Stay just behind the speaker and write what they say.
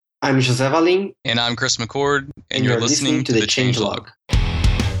I'm José Valim. And I'm Chris McCord, and you're listening to the Changelog.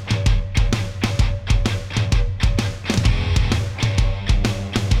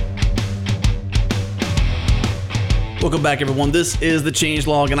 Welcome back, everyone. This is the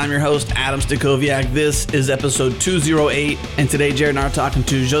Changelog, and I'm your host, Adam Stacoviak. This is episode 208, and today Jared and I are talking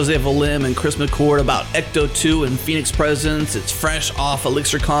to José Valim and Chris McCord about Ecto 2 and Phoenix presence. It's fresh off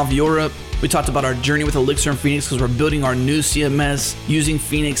ElixirConf Europe. We talked about our journey with Elixir and Phoenix because we're building our new CMS using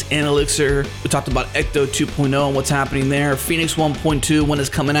Phoenix and Elixir. We talked about Ecto 2.0 and what's happening there, Phoenix 1.2, when it's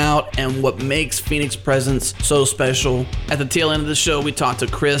coming out, and what makes Phoenix presence so special. At the tail end of the show, we talked to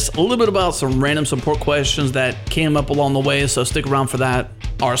Chris a little bit about some random support questions that came up along the way, so stick around for that.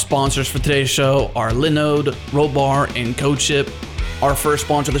 Our sponsors for today's show are Linode, Rollbar, and CodeShip. Our first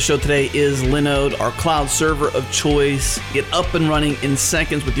sponsor of the show today is Linode, our cloud server of choice. Get up and running in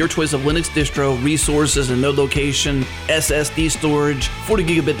seconds with your choice of Linux distro, resources, and node location, SSD storage, 40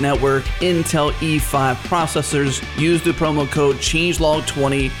 gigabit network, Intel E5 processors. Use the promo code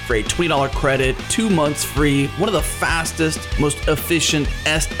CHANGELOG20 for a $20 credit, 2 months free. One of the fastest, most efficient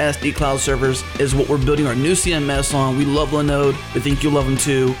SSD cloud servers is what we're building our new CMS on. We love Linode. We think you'll love them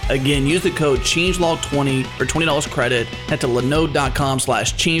too. Again, use the code CHANGELOG20 for $20 credit. Head to linode.com/changelog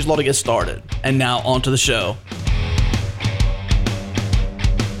to get started. And now on to the show.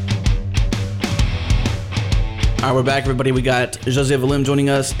 All right, we're back, everybody. We got José Valim joining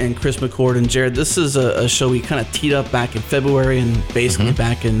us and Chris McCord and Jared. This is a show we kind of teed up back in February and basically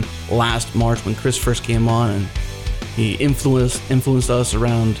back in last March when Chris first came on, and he influenced us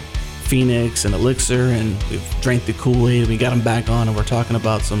around Phoenix and Elixir, and we've drank the Kool-Aid. We got him back on, and we're talking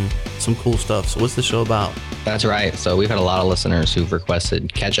about some cool stuff. So what's the show about? That's right. So we've had a lot of listeners who've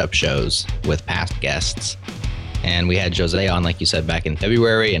requested catch-up shows with past guests. And we had José on, like you said, back in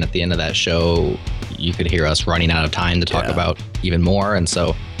February. And at the end of that show, you could hear us running out of time to talk about even more. And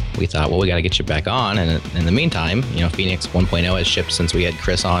so we thought, well, we got to get you back on. And in the meantime, Phoenix 1.0 has shipped since we had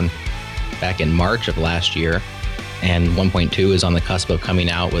Chris on back in March of last year. And 1.2 is on the cusp of coming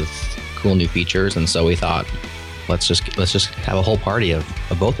out with cool new features. And so we thought, let's just have a whole party of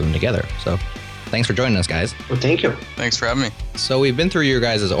both of them together. So thanks for joining us, guys. Well, thank you. Thanks for having me. So we've been through your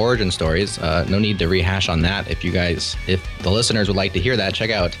guys' origin stories. No need to rehash on that. If the listeners would like to hear that, check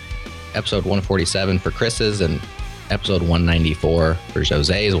out episode 147 for Chris's and episode 194 for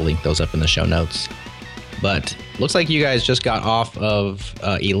José's. We'll link those up in the show notes. But looks like you guys just got off of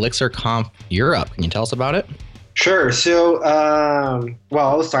ElixirConf Europe. Can you tell us about it? Sure. So,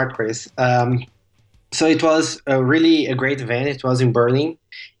 I'll start, Chris. So it was really a great event. It was in Berlin,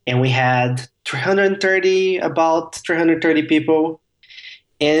 and we had about 330 people.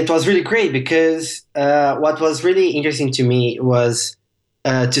 And it was really great because what was really interesting to me was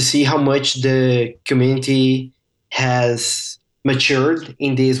to see how much the community has matured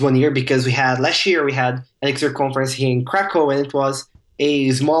in this 1 year, because last year we had Elixir conference here in Krakow, and it was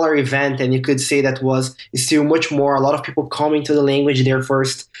a smaller event, and you could say that was still much more, a lot of people coming to the language, their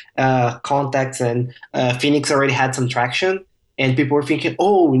first contacts, and Phoenix already had some traction, and people were thinking,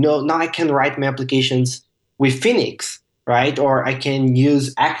 now I can write my applications with Phoenix, right? Or I can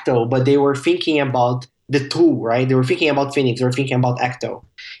use Ecto, but they were thinking about the tool, right? They were thinking about Phoenix, they were thinking about Ecto.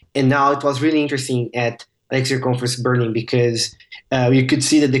 And now it was really interesting at Elixir Conference Berlin, because you could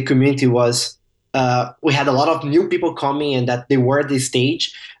see that the community was we had a lot of new people coming, and that they were at this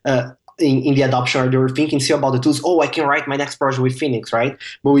stage in the adoption, or they were thinking still about the tools. I can write my next project with Phoenix, right?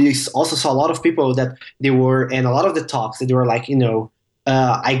 But we also saw a lot of people that and a lot of the talks that they were like,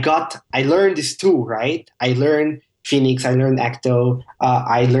 I learned this tool, right? I learned Phoenix, I learned Ecto,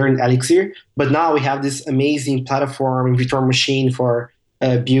 I learned Elixir, but now we have this amazing platform, virtual machine for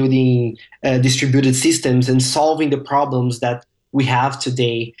building distributed systems and solving the problems that we have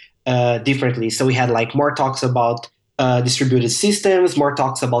today differently. So we had more talks about distributed systems, more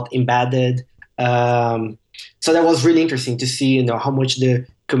talks about embedded. So that was really interesting to see, how much the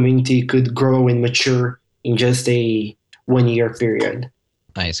community could grow and mature in just a 1 year period.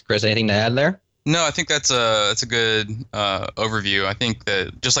 Nice. Chris, anything to add there? No, I think that's a good overview. I think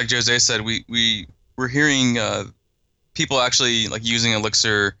that just like José said, we're hearing people actually using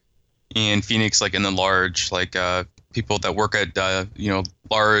Elixir and Phoenix in the large, people that work at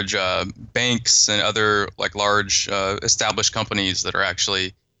large banks and other large established companies that are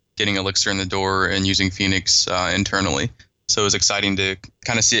actually getting Elixir in the door and using Phoenix internally. So it was exciting to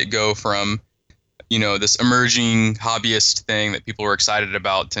kind of see it go from this emerging hobbyist thing that people were excited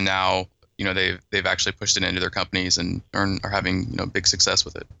about to now they've actually pushed it into their companies and are having big success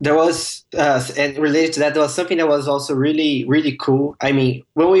with it. There was, and related to that, there was something that was also really, really cool. I mean,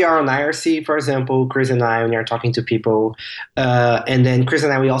 when we are on IRC, for example, Chris and I, when we are talking to people, and then Chris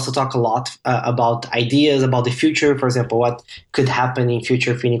and I, we also talk a lot about ideas about the future, for example, what could happen in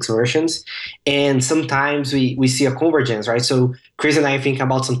future Phoenix versions. And sometimes we see a convergence, right? So Chris and I think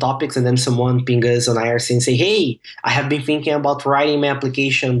about some topics, and then someone ping us on IRC and say, hey, I have been thinking about writing my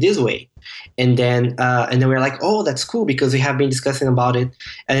application this way. And then we're like, oh, that's cool, because we have been discussing about it.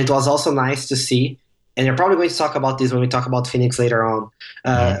 And it was also nice to see, and we're probably going to talk about this when we talk about Phoenix later on.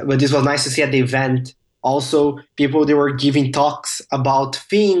 But this was nice to see at the event. Also, people, they were giving talks about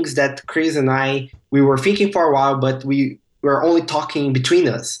things that Chris and I, we were thinking for a while, but we were only talking between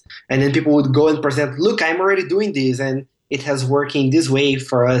us. And then people would go and present, look, I'm already doing this, and it has working this way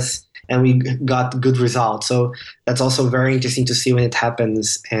for us. And we got good results. So that's also very interesting to see when it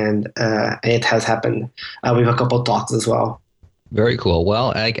happens. And it has happened with a couple of talks as well. Very cool. Well,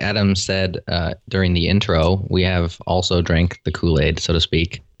 like Adam said during the intro, we have also drank the Kool-Aid, so to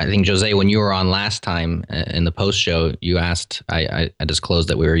speak. I think, Jose, when you were on last time in the post-show, you asked, I disclosed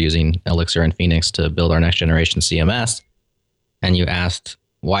that we were using Elixir and Phoenix to build our next generation CMS. And you asked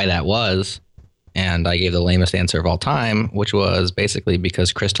why that was. And I gave the lamest answer of all time, which was basically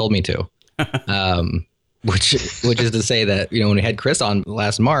because Chris told me to. Which is to say that, when we had Chris on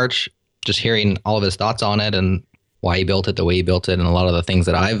last March, just hearing all of his thoughts on it and why he built it the way he built it, and a lot of the things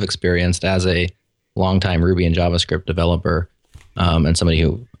that I've experienced as a longtime Ruby and JavaScript developer, and somebody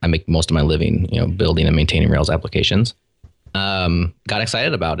who I make most of my living, building and maintaining Rails applications, got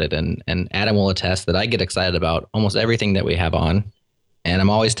excited about it. And Adam will attest that I get excited about almost everything that we have on. And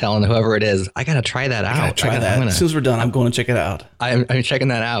I'm always telling whoever it is, I got to try that out. As soon as we're done, I'm going to check it out. I'm checking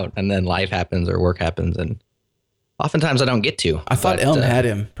that out. And then life happens or work happens. And oftentimes I don't get to. I thought Elm had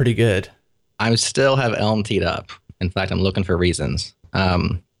him pretty good. I still have Elm teed up. In fact, I'm looking for reasons.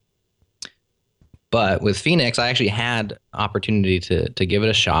 But with Phoenix, I actually had opportunity to give it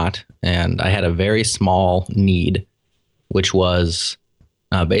a shot. And I had a very small need, which was...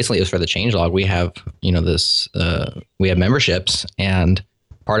 basically, it was for the changelog. We have, we have memberships, and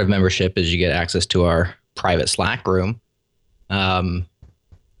part of membership is you get access to our private Slack room. And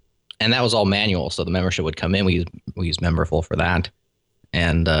that was all manual. So the membership would come in. We use Memberful for that.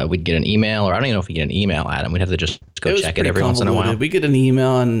 And we'd get an email, or I don't even know if we get an email, Adam. We'd have to just go check it every once in a while. We get an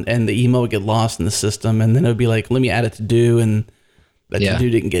email, and the email would get lost in the system. And then it would be like, let me add it to do. And that to do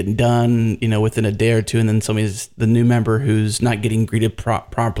didn't get done, within a day or two. And then the new member who's not getting greeted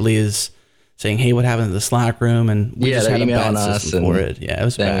properly is saying, hey, what happened to the Slack room? And we just had a bad system for it. Yeah, it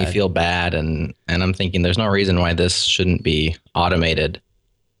was bad. Then we feel bad. And I'm thinking there's no reason why this shouldn't be automated.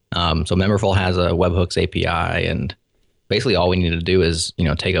 So Memberful has a webhooks API, and basically all we need to do is,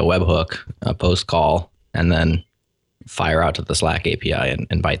 take a webhook, a post call, and then fire out to the Slack API and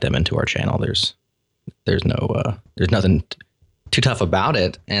invite them into our channel. There's nothing too tough about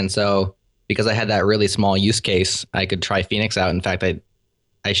it. And so because I had that really small use case, I could try Phoenix out. In fact,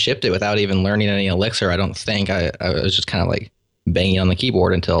 I shipped it without even learning any Elixir. I don't think I was just kind of like banging on the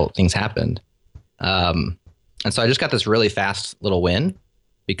keyboard until things happened. And so I just got this really fast little win,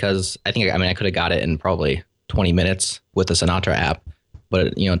 because I could have got it in probably 20 minutes with the Sinatra app,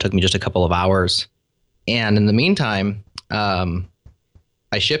 but it took me just a couple of hours. And in the meantime,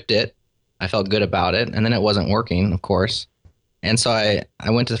 I shipped it. I felt good about it. And then it wasn't working, of course. And so I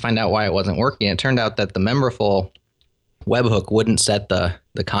went to find out why it wasn't working. It turned out that the Memberful webhook wouldn't set the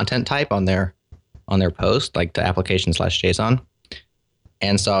content type on their post, like to application/JSON.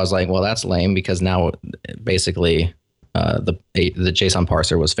 And so I was like, well, that's lame, because now basically the JSON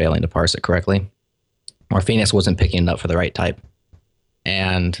parser was failing to parse it correctly, or Phoenix wasn't picking it up for the right type.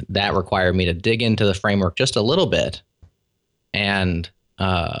 And that required me to dig into the framework just a little bit and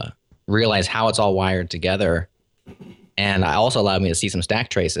realize how it's all wired together. And it also allowed me to see some stack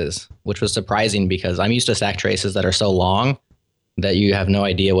traces, which was surprising, because I'm used to stack traces that are so long that you have no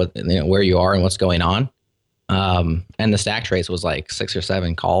idea where you are and what's going on. And the stack trace was like 6 or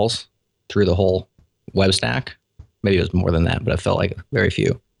 7 calls through the whole web stack. Maybe it was more than that, but it felt like very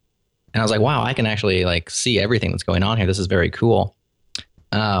few. And I was like, wow, I can actually see everything that's going on here. This is very cool.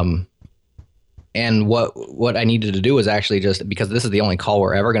 And what I needed to do was actually just, because this is the only call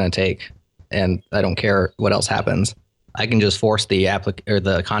we're ever going to take, and I don't care what else happens, I can just force the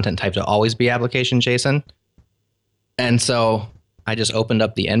content type to always be application JSON. And so I just opened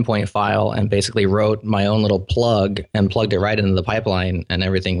up the endpoint file and basically wrote my own little plug and plugged it right into the pipeline, and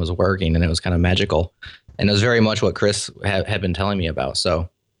everything was working, and it was kind of magical. And it was very much what Chris had been telling me about. So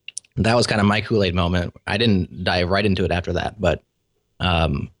that was kind of my Kool-Aid moment. I didn't dive right into it after that, but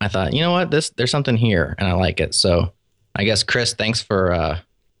I thought, you know what, there's something here, and I like it. So I guess Chris, thanks for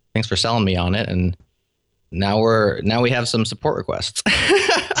selling me on it, and now we have some support requests.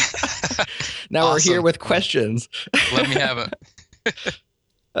 Now Awesome. we're here with questions. Let me have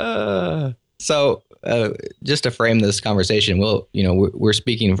it. So just to frame this conversation, we're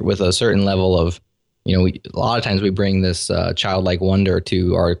speaking with a certain level of, a lot of times we bring this childlike wonder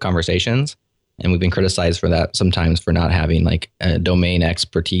to our conversations, and we've been criticized for that sometimes for not having like a domain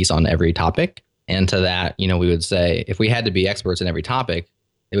expertise on every topic. And to that, we would say if we had to be experts in every topic,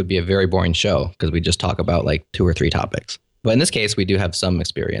 it would be a very boring show because we just talk about like 2 or 3 topics. But in this case, we do have some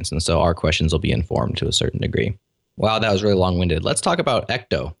experience, and so our questions will be informed to a certain degree. Wow, that was really long-winded. Let's talk about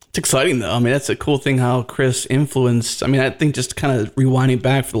Ecto. It's exciting, though. I mean, that's a cool thing how Chris influenced. I mean, I think just kind of rewinding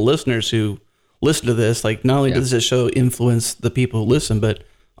back for the listeners who listen to this, like not only does this show influence the people who listen, but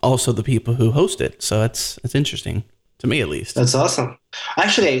also the people who host it. So that's interesting to me, at least. That's awesome.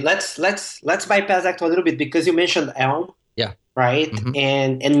 Actually, let's bypass Ecto a little bit because you mentioned Elm. Yeah. Right.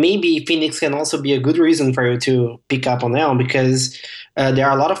 Mm-hmm. And maybe Phoenix can also be a good reason for you to pick up on Elm because there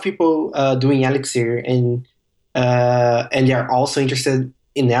are a lot of people doing Elixir and they are also interested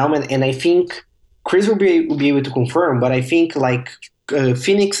in Elm. And I think Chris will be able to confirm, but I think like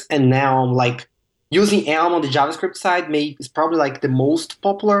Phoenix and Elm, like using Elm on the JavaScript side is probably like the most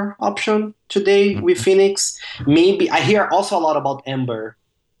popular option today with Phoenix. Maybe I hear also a lot about Ember,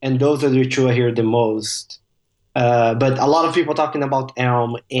 and those are the 2 I hear the most. But a lot of people talking about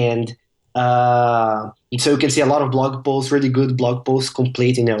Elm, and so you can see a lot of blog posts, really good blog posts,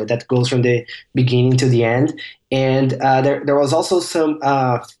 complete, that goes from the beginning to the end. And there was also some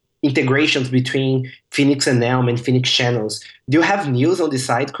integrations between Phoenix and Elm and Phoenix channels. Do you have news on this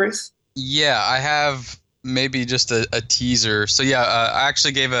side, Chris? Yeah, I have maybe just a teaser. So yeah, I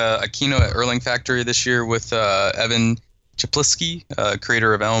actually gave a keynote at Erlang Factory this year with Evan Czaplisky,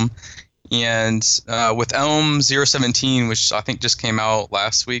 creator of Elm. And with Elm 017, which I think just came out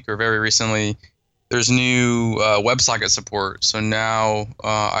last week or very recently, there's new WebSocket support. So now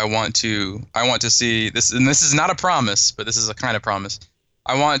I want to see this, and this is not a promise, but this is a kind of promise.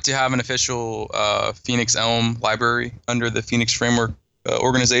 I want to have an official Phoenix Elm library under the Phoenix Framework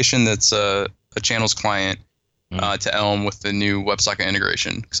organization that's a channels client to Elm with the new WebSocket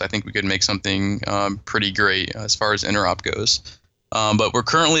integration, because I think we could make something pretty great as far as interop goes. But we're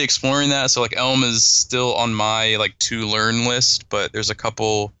currently exploring that. So like Elm is still on my like to learn list, but there's a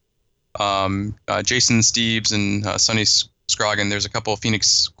couple, Jason Steves and Sonny Scroggin. There's a couple of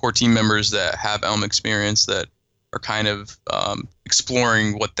Phoenix core team members that have Elm experience that are kind of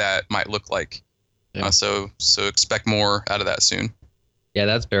exploring what that might look like. Yeah. So expect more out of that soon. Yeah,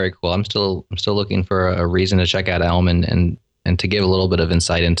 that's very cool. I'm still looking for a reason to check out Elm and to give a little bit of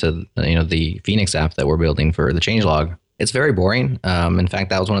insight into the Phoenix app that we're building for the changelog. It's very boring. In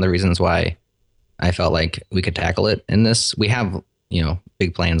fact, that was one of the reasons why I felt like we could tackle it in this. We have,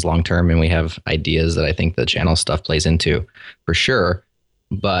 big plans long term, and we have ideas that I think the channel stuff plays into for sure.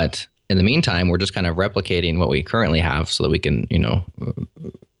 But in the meantime, we're just kind of replicating what we currently have so that we can,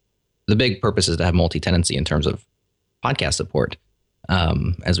 the big purpose is to have multi-tenancy in terms of podcast support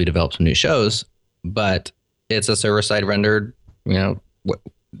as we develop some new shows. But it's a server-side rendered,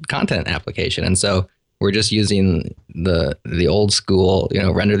 content application. And so we're just using the old school,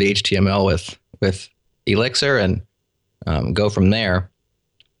 render the HTML with Elixir and go from there.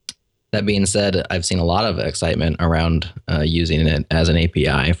 That being said, I've seen a lot of excitement around using it as an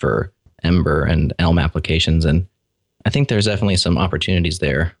API for Ember and Elm applications, and I think there's definitely some opportunities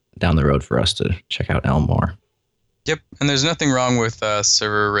there down the road for us to check out Elm more. Yep, and there's nothing wrong with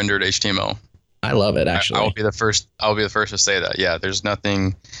server rendered HTML. I love it, actually. I'll be the first to say that. Yeah, there's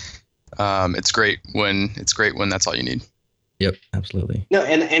nothing. It's great when that's all you need. Yep, absolutely. No,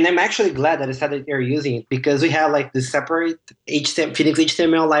 and I'm actually glad that I said that you're using it because we have like the separate Phoenix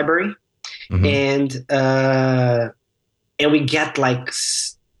HTML library, and we get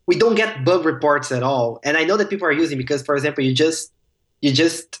we don't get bug reports at all. And I know that people are using because, for example, you just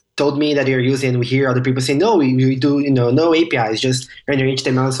told me that you're using, and we hear other people saying, no, we do, no APIs, just render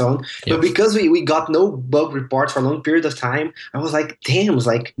HTML and so on. Yep. But because we got no bug reports for a long period of time, I was like, damn,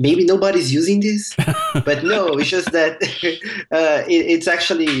 maybe nobody's using this. But no, it's just that it's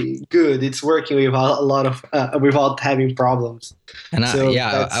actually good. It's working without a lot of, without having problems. And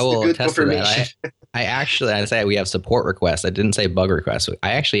I will attest to that. I say we have support requests. I didn't say bug requests.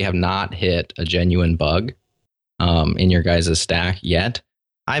 I actually have not hit a genuine bug in your guys' stack yet.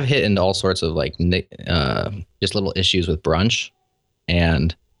 I've hit into all sorts of just little issues with brunch,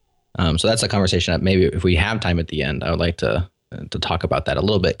 and so that's a conversation that maybe if we have time at the end, I would like to talk about that a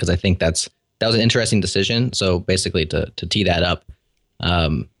little bit because I think that was an interesting decision. So basically, to tee that up,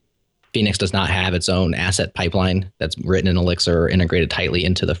 Phoenix does not have its own asset pipeline that's written in Elixir or integrated tightly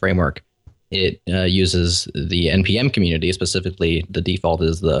into the framework. It uses the NPM community. Specifically, the default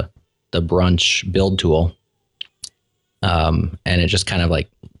is the brunch build tool. And it just kind of like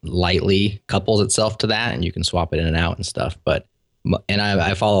lightly couples itself to that, and you can swap it in and out and stuff. And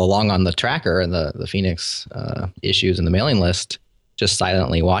I follow along on the tracker and the Phoenix issues in the mailing list, just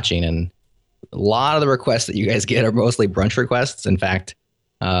silently watching. And a lot of the requests that you guys get are mostly brunch requests. In fact,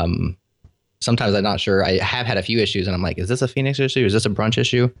 sometimes I'm not sure. I have had a few issues, and I'm like, is this a Phoenix issue? Is this a brunch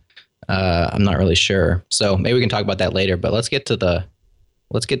issue? I'm not really sure. So maybe we can talk about that later. But let's get to the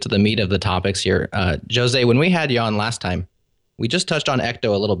meat of the topics here. Jose, when we had you on last time, we just touched on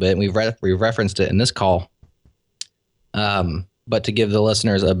Ecto a little bit, and we referenced it in this call. But to give the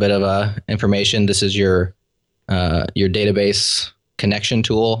listeners a bit of information, this is your database connection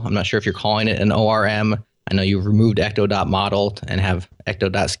tool. I'm not sure if you're calling it an ORM. I know you've removed ecto.model and have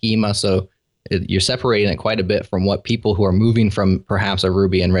ecto.schema, so you're separating it quite a bit from what people who are moving from perhaps a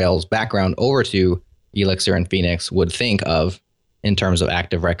Ruby and Rails background over to Elixir and Phoenix would think of in terms of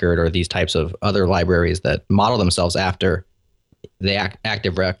active record or these types of other libraries that model themselves after the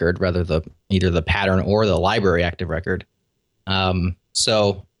active record, rather either the pattern or the library active record.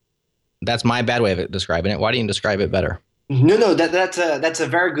 So that's my bad way of describing it. Why don't you describe it better? No, that's a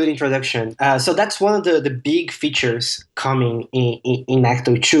very good introduction. So that's one of the big features coming in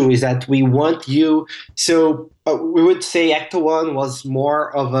Ecto 2 is that we want you. So we would say Ecto 1 was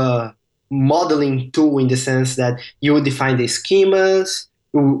more of a modeling tool in the sense that you would define the schemas.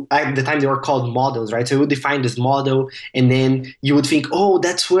 At the time they were called models, right? So you would define this model, and then you would think, oh,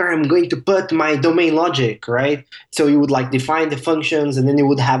 that's where I'm going to put my domain logic, right? So you would like define the functions, and then you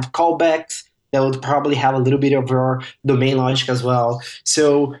would have callbacks that would probably have a little bit of your domain logic as well.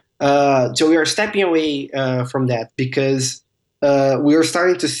 So we are stepping away from that because we are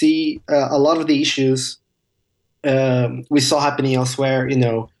starting to see a lot of the issues we saw happening elsewhere,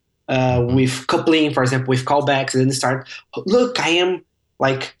 with coupling, for example, with callbacks, and then start, look,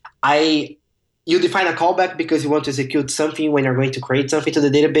 you define a callback because you want to execute something when you're going to create something to the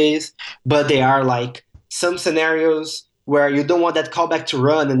database, but there are like some scenarios where you don't want that callback to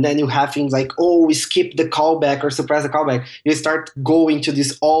run, and then you have things like, oh, we skip the callback or suppress the callback. You start going to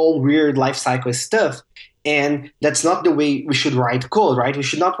this all weird lifecycle stuff, and that's not the way we should write code, right? We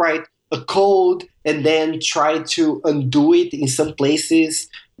should not write a code and then try to undo it in some places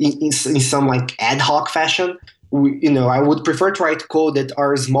in some like ad hoc fashion. I would prefer to write code that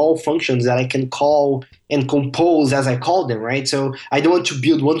are small functions that I can call and compose as I call them, right? So I don't want to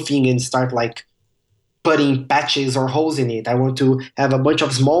build one thing and start like putting patches or holes in it. I want to have a bunch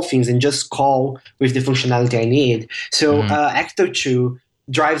of small things and just call with the functionality I need. So Ecto 2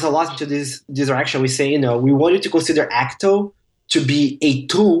 drives a lot into this direction. We say, we want you to consider Ecto to be a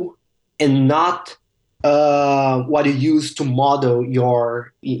tool and not what you use to model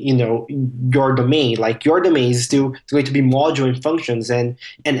your domain. Like your domain is still going to be module and functions, and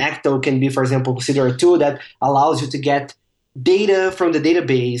Ecto can be, for example, considered a tool that allows you to get data from the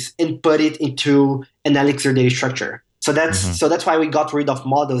database and put it into an Elixir data structure. So that's why we got rid of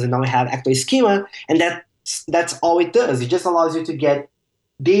models, and now we have Ecto schema, and that's all it does. It just allows you to get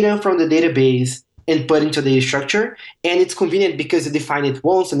data from the database and put into the structure. And it's convenient because you define it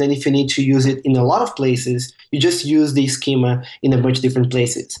once, and then if you need to use it in a lot of places, you just use the schema in a bunch of different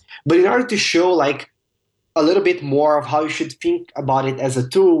places. But in order to show like a little bit more of how you should think about it as a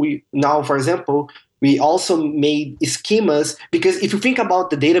tool, we now, for example, we also made schemas, because if you think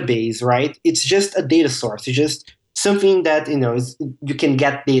about the database, right, it's just a data source. It's just something that, you can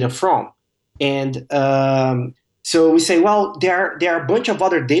get data from. And so we say, well, there are a bunch of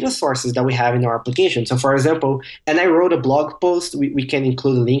other data sources that we have in our application. So for example, and I wrote a blog post, we can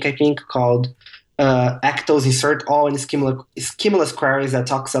include a link, I think, called Ecto's Insert All and Schemaless Queries, that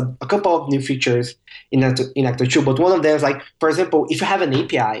talks a couple of new features in Ecto 2. But one of them is like, for example, if you have an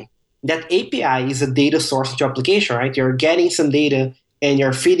API, that API is a data source into your application, right? You're getting some data and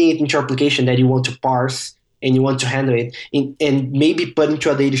you're feeding it into your application that you want to parse and you want to handle it and maybe put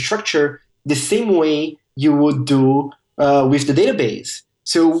into a data structure the same way you would do with the database.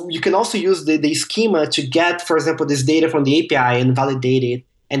 So you can also use the schema to get, for example, this data from the API and validate it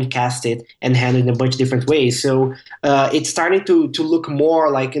and cast it and handle it in a bunch of different ways. So it's starting to look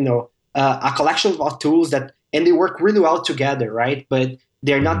more like, a collection of tools and they work really well together, right? But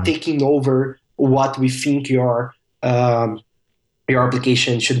they're not taking over what we think your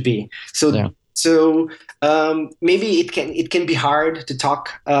application should be. So maybe it can be hard to talk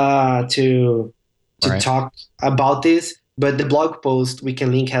talk about this, but the blog post we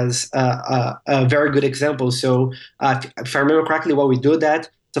can link has a very good example. So if I remember correctly, what we do that.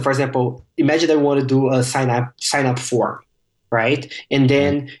 So for example, imagine that we want to do a sign up form, right? And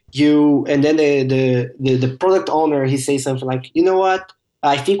then the product owner, he says something like, you know what?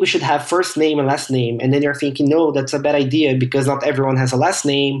 I think we should have first name and last name. And then you're thinking, no, that's a bad idea because not everyone has a last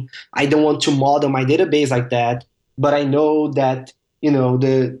name. I don't want to model my database like that. But I know that,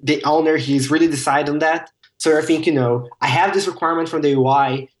 the owner, he's really decided on that. So you're thinking, I have this requirement from the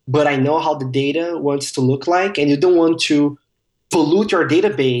UI, but I know how the data wants to look like. And you don't want to pollute your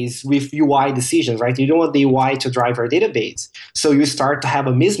database with UI decisions, right? You don't want the UI to drive your database. So you start to have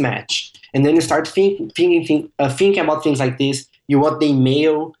a mismatch. And then you start thinking about things like this. You want the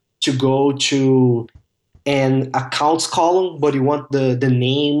email to go to an accounts column, but you want the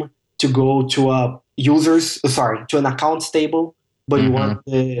name to go to to an accounts table, but you want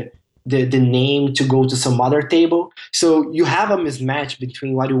the name to go to some other table. So you have a mismatch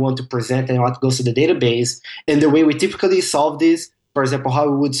between what you want to present and what goes to the database. And the way we typically solve this, for example, how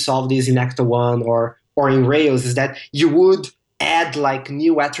we would solve this in Ecto 1 or in Rails, is that you would add like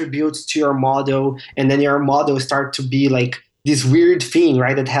new attributes to your model, and then your model start to be like this weird thing,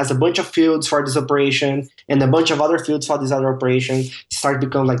 right? That has a bunch of fields for this operation and a bunch of other fields for this other operation. Start to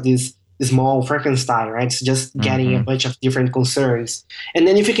become like this small Frankenstein, right? It's just getting a bunch of different concerns. And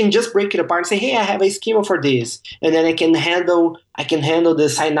then if you can just break it apart and say, hey, I have a schema for this, and then I can handle the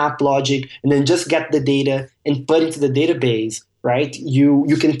sign up logic, and then just get the data and put into the database, right? You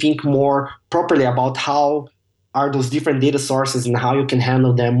can think more properly about how are those different data sources and how you can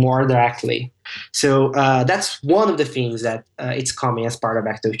handle them more directly. So that's one of the things that it's coming as part of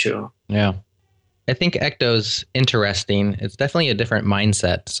Ecto 2. Yeah. I think Ecto's interesting. It's definitely a different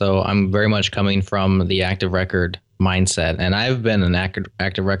mindset. So I'm very much coming from the active record mindset. And I've been an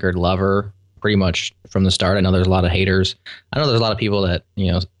active record lover pretty much from the start. I know there's a lot of haters. I know there's a lot of people that,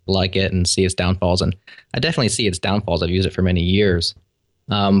 like it and see its downfalls. And I definitely see its downfalls. I've used it for many years.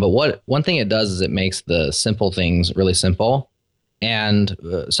 But one thing it does is it makes the simple things really simple. And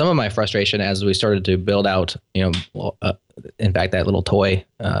some of my frustration as we started to build out, in fact, that little toy,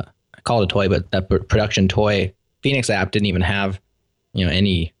 I call it a toy, but that production toy Phoenix app didn't even have,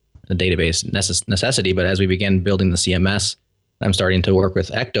 any database necessity. But as we began building the CMS, I'm starting to work with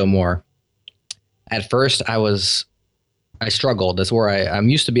Ecto more. At first, I struggled. That's where I'm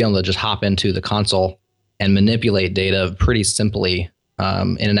used to being able to just hop into the console and manipulate data pretty simply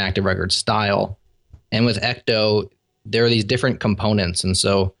in an active record style. And with Ecto, there are these different components. And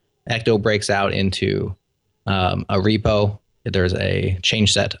so Ecto breaks out into a repo. There's a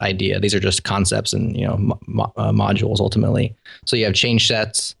change set idea. These are just concepts and modules ultimately. So you have change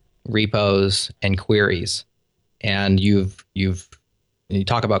sets, repos, and queries. And you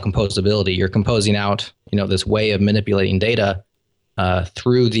talk about composability. You're composing out this way of manipulating data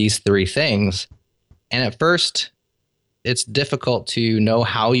through these three things. And at first, it's difficult to know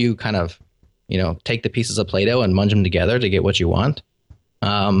how you kind of take the pieces of Play-Doh and munge them together to get what you want.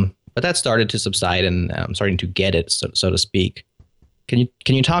 But that started to subside, and I'm starting to get it, so to speak. Can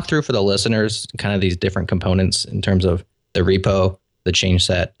you talk through for the listeners kind of these different components in terms of the repo, the change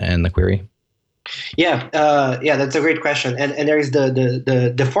set, and the query? Yeah, that's a great question. And there is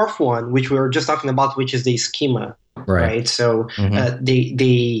the fourth one, which we were just talking about, which is the schema, right? So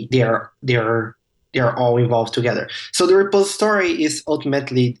they are all involved together. So the repository is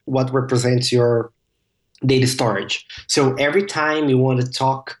ultimately what represents your data storage. So every time you want to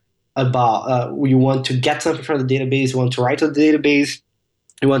talk about, you want to get something from the database, you want to write to the database,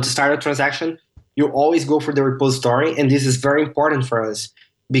 you want to start a transaction, you always go for the repository. And this is very important for us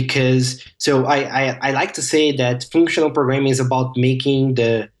because, so I like to say that functional programming is about making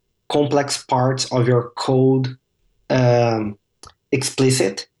the complex parts of your code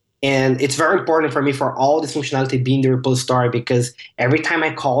explicit. And it's very important for me for all this functionality being the repository because every time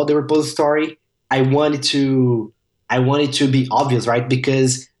I call the repository, I want it to be obvious, right?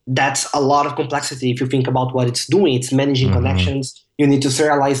 Because that's a lot of complexity if you think about what it's doing. It's managing connections. You need to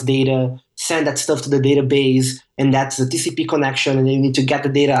serialize data, send that stuff to the database, and that's the TCP connection, and then you need to get the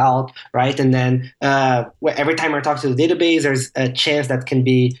data out, right? And then every time I talk to the database, there's a chance that can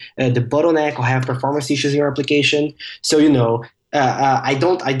be the bottleneck or have performance issues in your application. So, I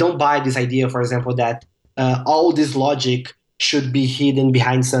don't buy this idea, for example, that all this logic should be hidden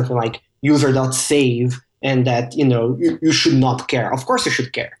behind something like user.save and that, you should not care. Of course you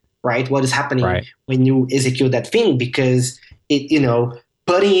should care, right? What is happening when you execute that thing because it,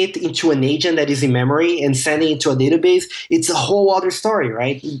 putting it into an agent that is in memory and sending it to a database, it's a whole other story,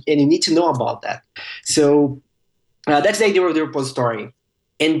 right? And you need to know about that. So that's the idea of the repository.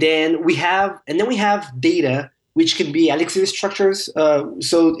 And then we have data which can be Elixir structures.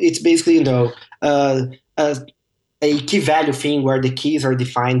 So it's basically, a key value thing where the keys are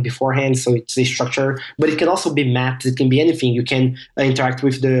defined beforehand, so it's a structure. But it can also be mapped. It can be anything. You can interact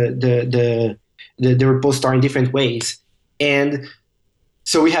with the repository in different ways. And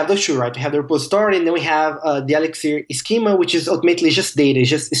so we have those two, right? We have the repository, and then we have the Elixir schema, which is ultimately just data, it's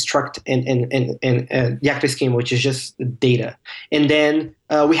just struct and the Ecto schema, which is just data. And then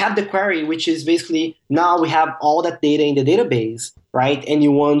we have the query, which is basically now we have all that data in the database, right? And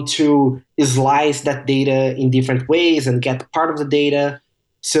you want to slice that data in different ways and get part of the data.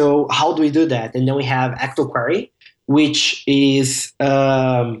 So how do we do that? And then we have Ecto query, which is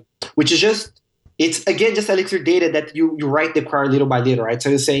just, it's again just Elixir data that you write the query little by little, right? So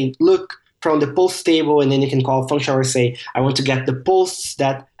you're saying, look from the post table, and then you can call a function or say, I want to get the posts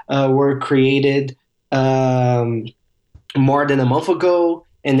that were created more than a month ago,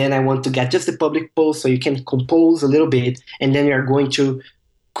 and then I want to get just the public post. So you can compose a little bit, and then you're going to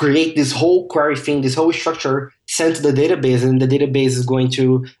create this whole query thing, this whole structure sent to the database, and the database is going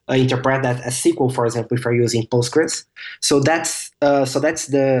to interpret that as SQL, for example, if you're using Postgres. So that's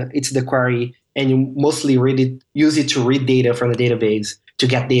the query. And you mostly use it to read data from the database to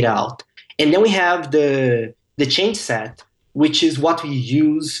get data out. And then we have the change set, which is what we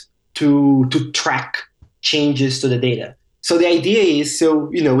use to track changes to the data. So the idea is,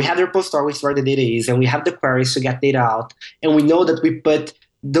 we have the repository, which is where the data is, and we have the queries to get data out. And we know that we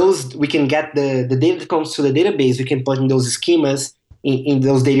can get the data that comes to the database, we can put in those schemas in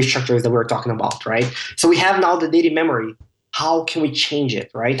those data structures that we were talking about, right? So we have now the data memory. How can we change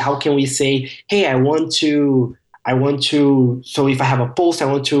it, right? How can we say, hey, I want to, so if I have a post, I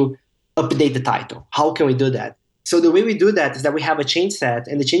want to update the title. How can we do that? So the way we do that is that we have a change set,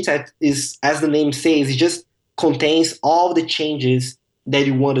 and the change set is, as the name says, it just contains all the changes that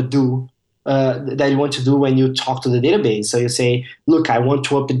you want to do, when you talk to the database. So you say, look, I want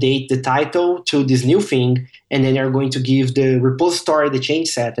to update the title to this new thing, and then you're going to give the repository the change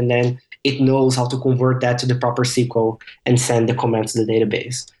set, and then it knows how to convert that to the proper SQL and send the command to the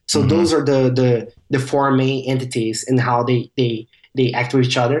database. So those are the four main entities and how they act with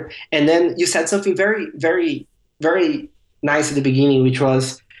each other. And then you said something very, very, very nice at the beginning, which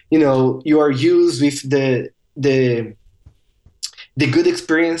was, you are used with the good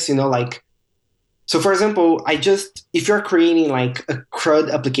experience, so for example, if you're creating like a CRUD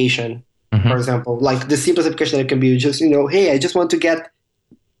application, for example, like the simplest application that can be just, hey, I just want to get,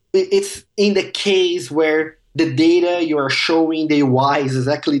 it's in the case where the data you are showing, the UI is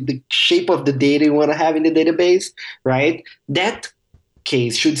exactly the shape of the data you want to have in the database, right? That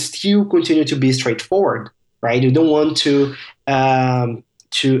case should still continue to be straightforward, right? You don't want to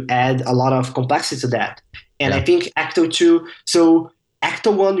add a lot of complexity to that. And I think Ecto 2, so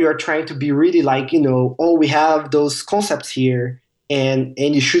Ecto 1, you are trying to be really like, we have those concepts here, and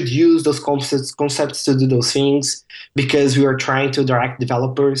you should use those concepts to do those things, because we are trying to direct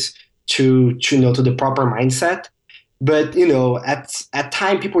developers to the proper mindset. But at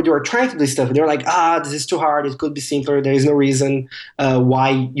time, people who are trying to do this stuff, they're like, this is too hard. It could be simpler. There is no reason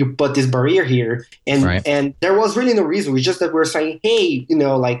why you put this barrier here. And there was really no reason. It's just that we're saying, hey,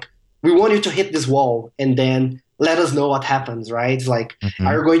 we want you to hit this wall, and then let us know what happens, right? It's like,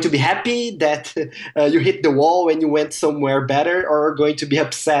 are you going to be happy that you hit the wall and you went somewhere better, or are you going to be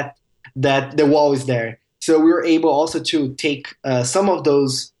upset that the wall is there? So we were able also to take some of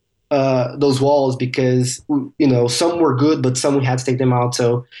those walls, because some were good, but some we had to take them out.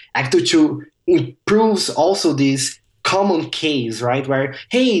 So Ecto 2 improves also this common case, right? Where,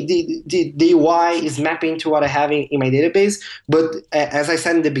 hey, the UI is mapping to what I have in my database, but as I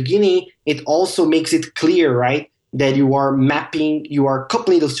said in the beginning, it also makes it clear, right, that you are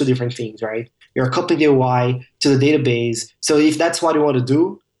coupling those two different things, right? You're coupling the UI to the database. So if that's what you want to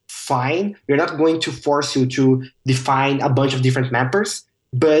do, fine. We're not going to force you to define a bunch of different mappers,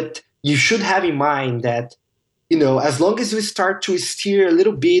 but you should have in mind that, as long as we start to steer a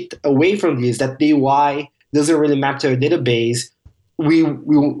little bit away from this, that the UI doesn't really map to a database, we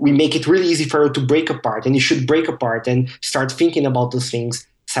make it really easy for you to break apart, and you should break apart and start thinking about those things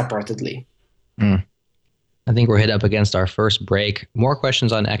separately. I think we're hit up against our first break. More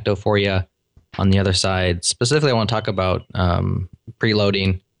questions on Ecto for you on the other side. Specifically, I want to talk about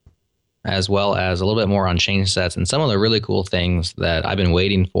preloading, as well as a little bit more on change sets and some of the really cool things that I've been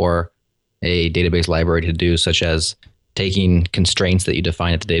waiting for a database library to do, such as taking constraints that you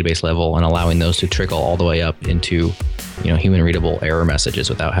define at the database level and allowing those to trickle all the way up into human readable error messages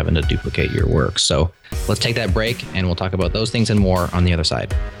without having to duplicate your work. So let's take that break, and we'll talk about those things and more on the other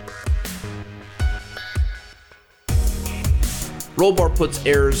side. Rollbar puts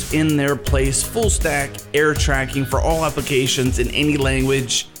errors in their place, full stack error tracking for all applications in any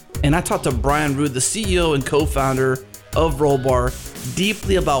language. And I talked to Brian Rude, the CEO and co-founder of Rollbar,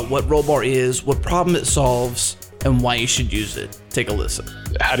 deeply about what Rollbar is, what problem it solves, and why you should use it. Take a listen.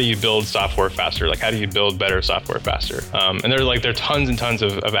 How do you build software faster? Like, how do you build better software faster? And there are tons and tons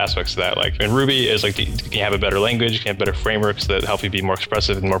of aspects to that. Like in Ruby is like, can you have a better language? Can you have better frameworks that help you be more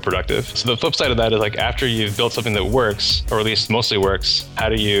expressive and more productive? So the flip side of that is like, after you've built something that works, or at least mostly works, how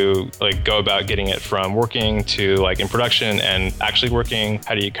do you like go about getting it from working to like in production and actually working?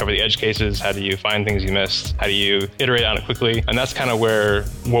 How do you cover the edge cases? How do you find things you missed? How do you iterate on it quickly? And that's kind of where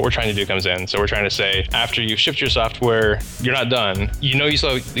what we're trying to do comes in. So we're trying to say, after you've shipped your software, you're not done.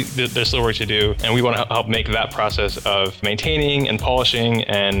 There's still work to do, and we want to help make that process of maintaining and polishing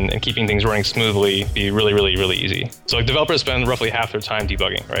and keeping things running smoothly be really, really, really easy. So like developers spend roughly half their time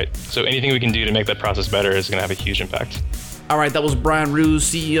debugging, right? So anything we can do to make that process better is going to have a huge impact. All right, that was Brian Ruse,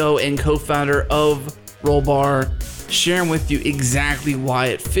 CEO and co-founder of Rollbar, sharing with you exactly why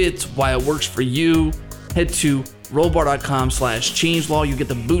it fits, why it works for you. Head to rollbar.com/changelog. You get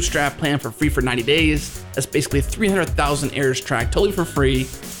the bootstrap plan for free for 90 days. That's basically 300,000 errors tracked totally for free.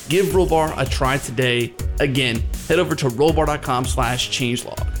 Give Rollbar a try today. Again, head over to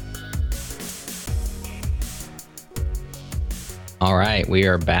rollbar.com/changelog. All right, we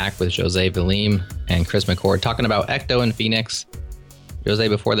are back with José Valim and Chris McCord talking about Ecto and Phoenix. José,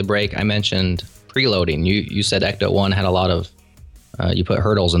 before the break, I mentioned preloading. You said Ecto 1 had a lot of, you put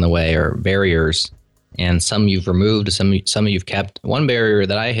hurdles in the way or barriers. And some you've removed, some you've kept. One barrier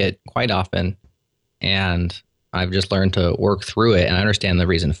that I hit quite often, and I've just learned to work through it, and I understand the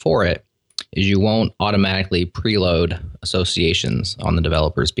reason for it, is you won't automatically preload associations on the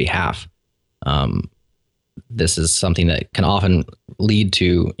developer's behalf. This is something that can often lead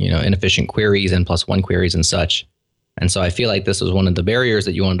to inefficient queries, N+1 queries and such. And so I feel like this was one of the barriers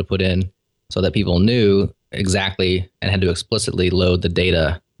that you wanted to put in so that people knew exactly and had to explicitly load the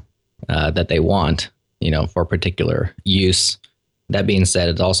data that they want, for particular use. That being said,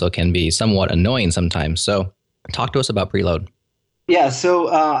 it also can be somewhat annoying sometimes. So talk to us about preload. Yeah, so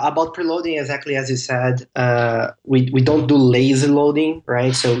about preloading, exactly as you said, we don't do lazy loading,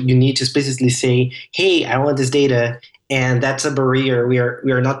 right? So you need to specifically say, hey, I want this data, and that's a barrier. We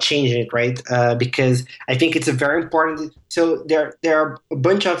are not changing it, right? Because I think it's a very important. So there are a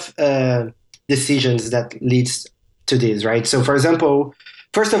bunch of decisions that leads to this, right? So for example,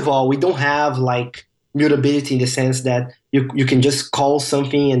 first of all, we don't have like mutability in the sense that you can just call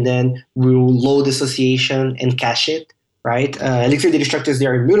something and then we'll load association and cache it, right? Elixir data structures, they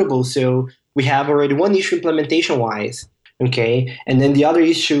are immutable, so we have already one issue implementation-wise, okay? And then the other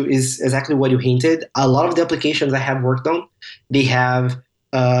issue is exactly what you hinted. A lot of the applications I have worked on, they have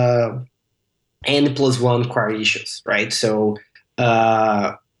N+1 query issues, right? So,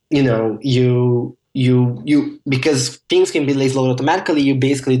 you because things can be lazy loaded automatically, you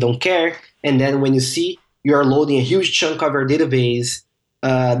basically don't care. And then when you see you're loading a huge chunk of your database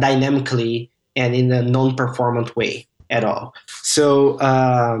dynamically and in a non-performant way at all. So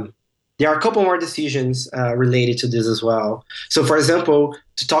there are a couple more decisions related to this as well. So for example,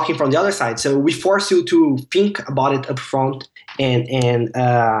 talking from the other side, so we force you to think about it up front and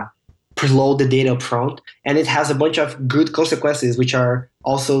preload the data up front, and it has a bunch of good consequences, which are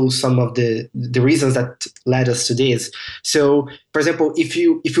also some of the reasons that led us to this. So, for example, if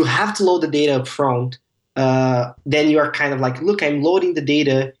you have to load the data up front, then you are kind of like, look, I'm loading the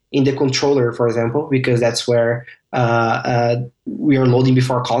data in the controller, for example, because that's where we are loading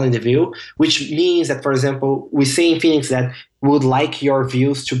before calling the view, which means that, for example, we say in Phoenix that we would like your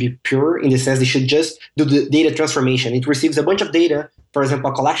views to be pure in the sense they should just do the data transformation. It receives a bunch of data, for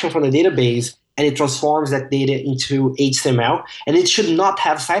example, a collection from the database, and it transforms that data into HTML, and it should not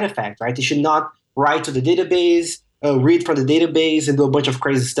have side effects, right? It should not write to the database, read from the database, and do a bunch of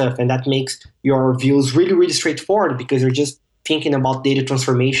crazy stuff, and that makes your views really, really straightforward because you're just thinking about data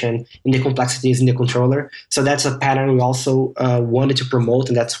transformation and the complexities in the controller. So that's a pattern we also wanted to promote,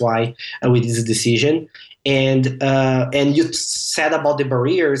 and that's why we did this decision. And you said about the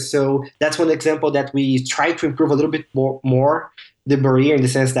barriers, so that's one example that we try to improve a little bit more the barrier, in the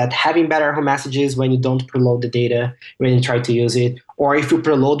sense that having better error messages when you don't preload the data, when you try to use it, or if you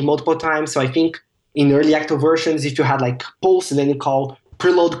preload multiple times. So I think in early Ecto versions, if you had like posts and then you call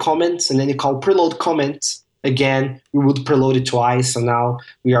preload comments and then you call preload comments again, we would preload it twice. So now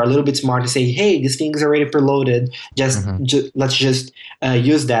we are a little bit smart to say, hey, this thing is already preloaded. Let's just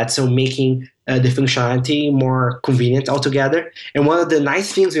use that. So making the functionality more convenient altogether. And one of the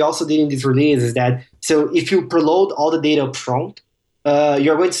nice things we also did in this release is that, so if you preload all the data up front,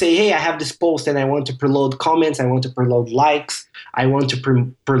 you're going to say, hey, I have this post and I want to preload comments, I want to preload likes, I want to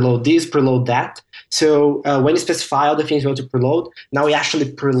preload this, preload that. So when you specify all the things you want to preload, now we actually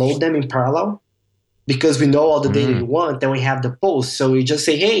preload them in parallel because we know all the data you want, and we have the post. So we just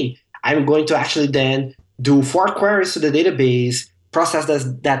say, hey, I'm going to actually then do 4 queries to the database, process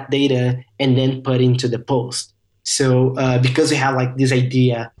that data, and then put into the post. So because we have like this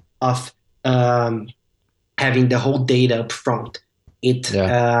idea of having the whole data up front, it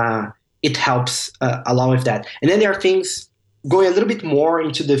helps a lot with that. And then there are things going a little bit more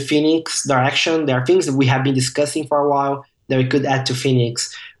into the Phoenix direction. There are things that we have been discussing for a while that we could add to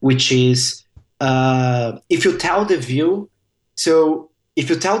Phoenix, which is if you tell the view,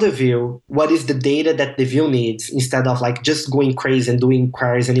 what is the data that the view needs, instead of like just going crazy and doing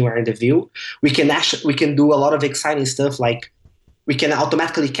queries anywhere in the view, we can do a lot of exciting stuff, like we can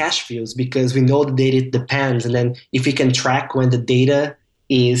automatically cache views because we know the data depends, and then if we can track when the data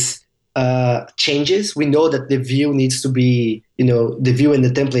is changes, we know that the view needs to be, the view and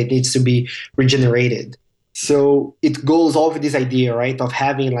the template needs to be regenerated. So it goes over this idea, right, of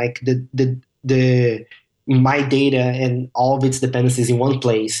having like the my data and all of its dependencies in one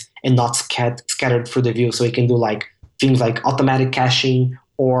place and not scattered through the view. So we can do like things like automatic caching,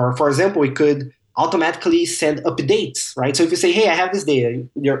 or for example, we could automatically send updates, right? So if you say, hey, I have this data,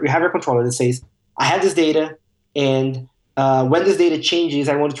 you have your controller that says, I have this data, and when this data changes,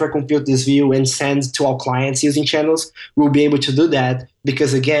 I want to recompute this view and send to all clients using channels. We'll be able to do that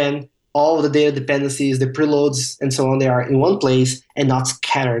because, again, all the data dependencies, the preloads, and so on, they are in one place and not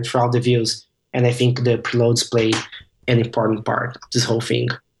scattered throughout the views. And I think the preloads play an important part of this whole thing.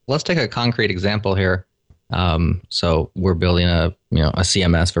 Let's take a concrete example here. So we're building a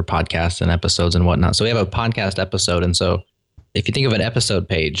CMS for podcasts and episodes and whatnot. So we have a podcast episode. And so if you think of an episode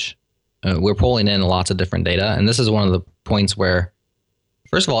page, we're pulling in lots of different data. And this is one of the points where,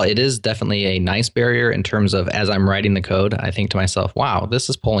 first of all, it is definitely a nice barrier in terms of, as I'm writing the code, I think to myself, wow, this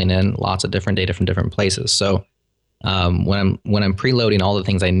is pulling in lots of different data from different places. So when I'm preloading all the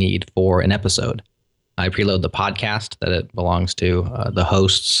things I need for an episode, I preload the podcast that it belongs to, the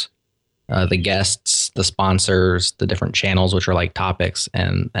hosts, the guests, the sponsors, the different channels, which are like topics,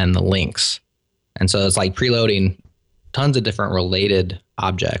 and the links. And so it's like preloading tons of different related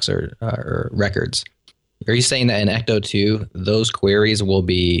objects or records. Are you saying that in Ecto 2, those queries will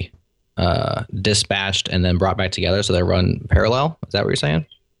be dispatched and then brought back together so they run parallel? Is that what you're saying?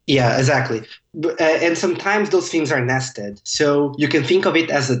 Yeah, exactly. And sometimes those things are nested. So you can think of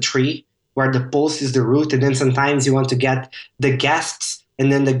it as a tree where the post is the root, and then sometimes you want to get the guests,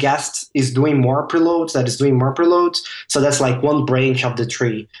 and then the guest is doing more preloads, that is doing more preloads. So that's like one branch of the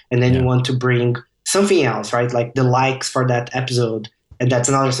tree. And then you want to bring something else, right? Like the likes for that episode, and that's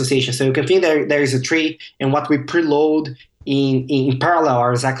another association. So you can think there is a tree, and what we preload in parallel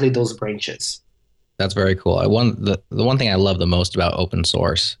are exactly those branches. That's very cool. The one thing I love the most about open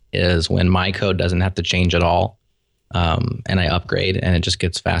source is when my code doesn't have to change at all, and I upgrade, and it just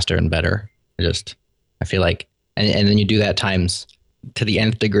gets faster and better. I feel like, and then you do that times to the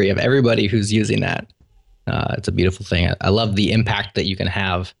nth degree of everybody who's using that. It's a beautiful thing. I love the impact that you can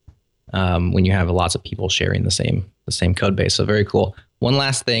have when you have lots of people sharing the same code base. So very cool. One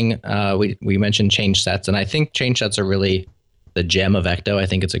last thing, we mentioned change sets, and I think change sets are really the gem of Ecto. I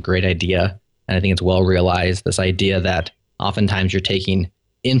think it's a great idea, and I think it's well realized, this idea that oftentimes you're taking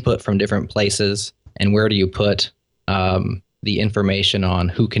input from different places, and where do you put the information on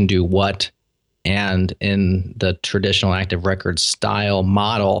who can do what. And in the traditional active record style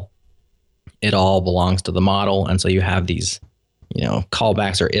model, it all belongs to the model. And so you have these,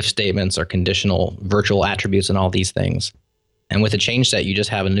 callbacks or if statements or conditional virtual attributes and all these things. And with a change set, you just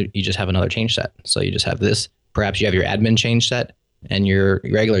have another change set. So you just have this. Perhaps you have your admin change set and your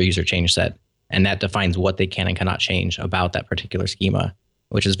regular user change set, and that defines what they can and cannot change about that particular schema,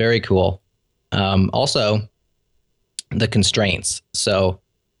 which is very cool. Also, the constraints. So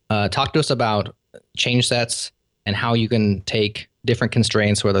talk to us about change sets and how you can take different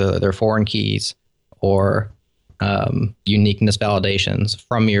constraints, whether they're foreign keys or uniqueness validations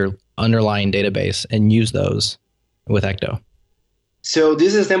from your underlying database, and use those with Ecto. So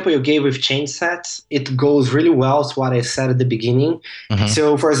this example you gave with change sets, it goes really well to what I said at the beginning. Mm-hmm.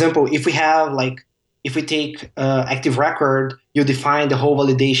 So for example, if we take active record, you define the whole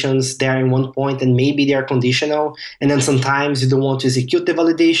validations there in one point, and maybe they are conditional. And then sometimes you don't want to execute the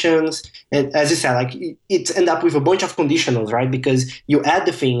validations. And as you said, it end up with a bunch of conditionals, right? Because you add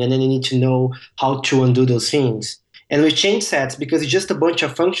the thing and then you need to know how to undo those things. And with change sets, because it's just a bunch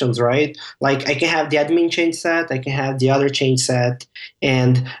of functions, right? Like I can have the admin change set, I can have the other change set,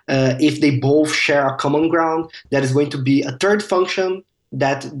 and if they both share a common ground, that is going to be a third function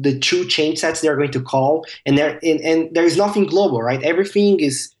that the two change sets they're going to call, and there is nothing global, right? Everything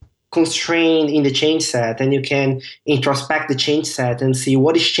is constrained in the change set, and you can introspect the change set and see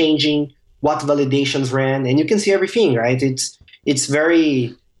what is changing, what validations ran, and you can see everything, right? It's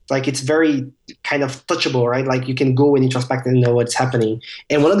very kind of touchable, right? Like you can go and introspect and know what's happening.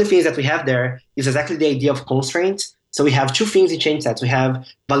 And one of the things that we have there is exactly the idea of constraints. So we have two things in change sets. We have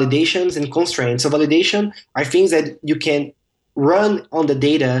validations and constraints. So validation are things that you can run on the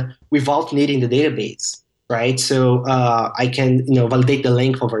data without needing the database, right? So I can validate the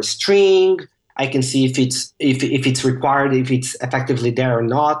length of a string. I can see if it's required, if it's effectively there or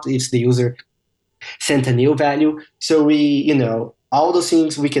not, if the user sent a new value. So all those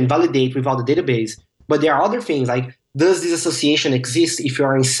things we can validate without the database. But there are other things like, does this association exist if you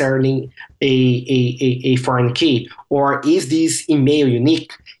are inserting a foreign key? Or is this email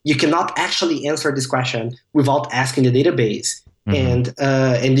unique? You cannot actually answer this question without asking the database. Mm-hmm.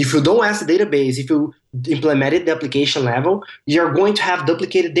 And if you don't ask the database, if you implement it at the application level, you're going to have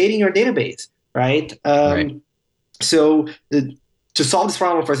duplicated data in your database, right? Right. So to solve this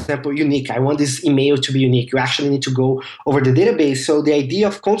problem, for example, unique, I want this email to be unique. You actually need to go over the database. So the idea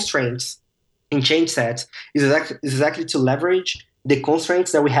of constraints in change sets is exactly to leverage the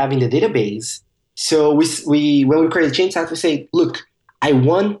constraints that we have in the database. So we when we create a change set, we say, look, I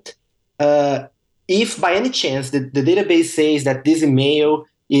want, if by any chance the database says that this email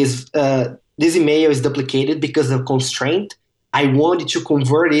is duplicated because of constraint, I want it to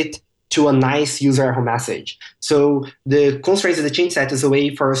convert it to a nice user error message. So the constraints of the change set is a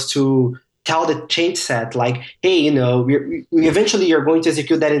way for us to tell the change set, like, hey, we eventually are going to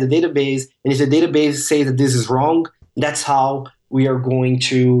execute that in the database, and if the database says that this is wrong, that's how we are going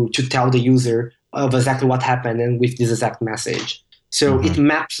to tell the user of exactly what happened and with this exact message. So it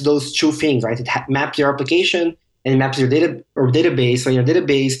maps those two things, right? It maps your application and it maps your database. So in your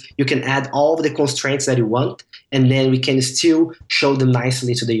database, you can add all of the constraints that you want, and then we can still show them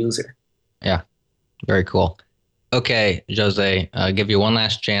nicely to the user. Yeah, very cool. Okay, Jose, give you one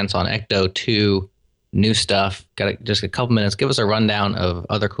last chance on Ecto 2, new stuff. Got just a couple minutes. Give us a rundown of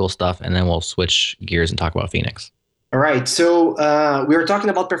other cool stuff, and then we'll switch gears and talk about Phoenix. All right. So we were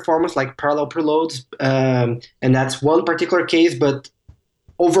talking about performance, like parallel preloads, and that's one particular case. But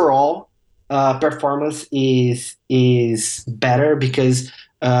overall, performance is better because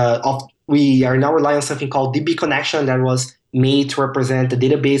we are now relying on something called DB connection that was made to represent the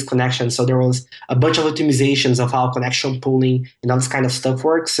database connection. So there was a bunch of optimizations of how connection pooling and all this kind of stuff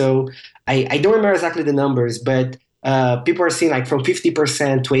works. So I don't remember exactly the numbers, but people are seeing like from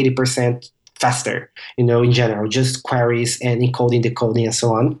 50% to 80% faster, in general, just queries and encoding, decoding, and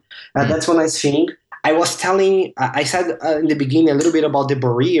so on. That's one nice thing. I said in the beginning a little bit about the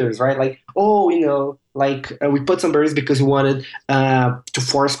barriers, right? Like, we put some barriers because we wanted to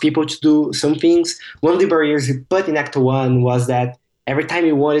force people to do some things. One of the barriers we put in Ecto 1 was that every time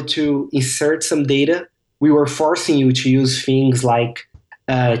you wanted to insert some data, we were forcing you to use things like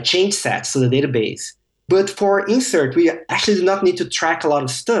change sets to the database. But for insert, we actually do not need to track a lot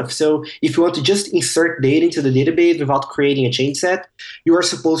of stuff. So if you want to just insert data into the database without creating a change set, you are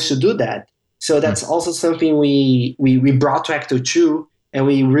supposed to do that. So that's also something we brought to Ecto 2, and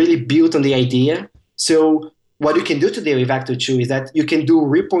we really built on the idea. So what you can do today with Ecto 2 is that you can do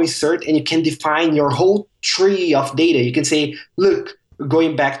repo insert, and you can define your whole tree of data. You can say, look,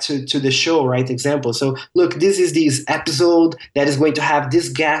 going back to the show, right, example. So look, this is this episode that is going to have these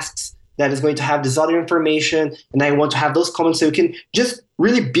guests, that is going to have this other information, and I want to have those comments. So you can just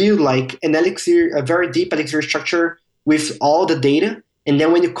really build like an Elixir, a very deep Elixir structure with all the data. And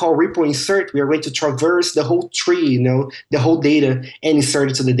then when you call repo insert, we are going to traverse the whole tree, the whole data, and insert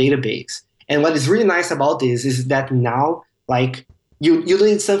it to the database. And what is really nice about this is that now, like, you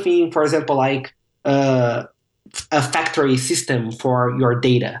need something, for example, like a factory system for your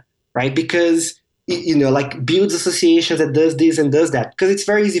data, right? Because like builds associations that does this and does that. Because it's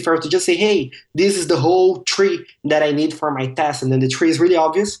very easy for us to just say, hey, this is the whole tree that I need for my test. And then the tree is really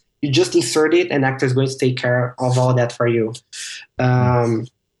obvious. You just insert it, and Ecto is going to take care of all that for you.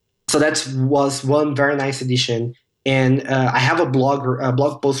 So that was one very nice addition. And I have a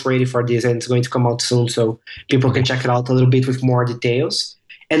blog post ready for this, and it's going to come out soon, so people can check it out a little bit with more details.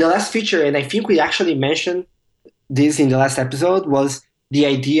 And the last feature, and I think we actually mentioned this in the last episode, was the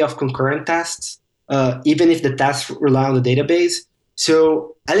idea of concurrent tests, even if the tests rely on the database.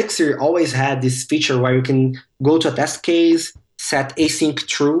 So Elixir always had this feature where you can go to a test case, set async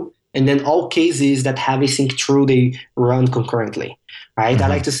true, And then all cases that have async true, they run concurrently, right? I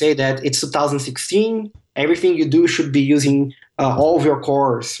like to say that it's 2016. Everything you do should be using all of your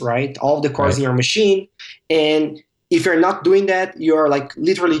cores, right? All of the cores in your machine. And if you're not doing that, you're like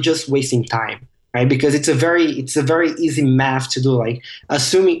literally just wasting time, right? Because it's a very easy math to do. Like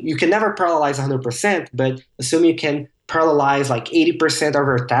assuming you can never parallelize 100%, but assuming you can parallelize like 80% of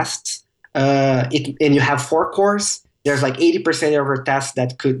your tests, and you have 4 cores, there's like 80% of your tests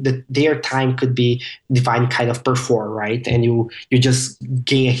that their time could be defined kind of per 4, right? And you just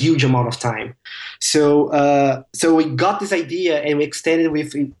gain a huge amount of time. So we got this idea and we extended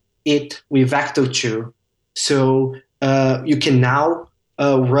with Ecto 2. So you can now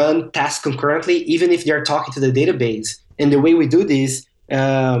run tasks concurrently, even if they're talking to the database. And the way we do this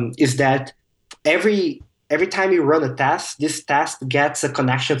is that every time you run a task, this task gets a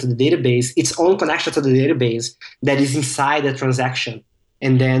connection to the database, its own connection to the database that is inside the transaction.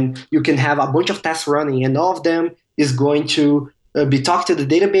 And then you can have a bunch of tasks running, and all of them is going to be talking to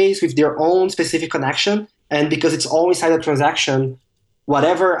the database with their own specific connection. And because it's all inside the transaction,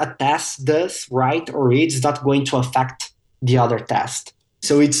 whatever a task does, write or reads, is not going to affect the other task.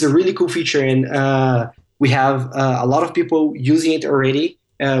 So it's a really cool feature, and we have a lot of people using it already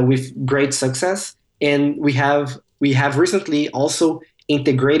with great success. And we have recently also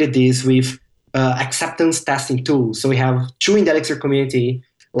integrated this with acceptance testing tools. So we have 2 in the Elixir community,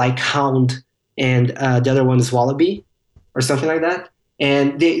 like Hound, and the other one is Wallaby, or something like that.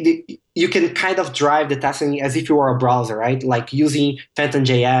 And you can kind of drive the testing as if you were a browser, right? Like using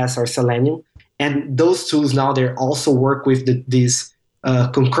Phantom.js or Selenium. And those tools now, they also work with these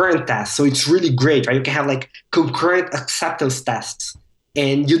concurrent tests. So it's really great, right? You can have like concurrent acceptance tests.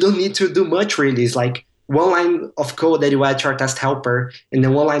 And you don't need to do much really. It's like 1 line of code that you add to our test helper, and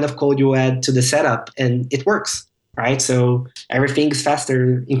then 1 line of code you add to the setup, and it works, right? So everything is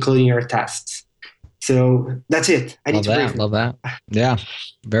faster, including your tests. So that's it. Love that. Yeah,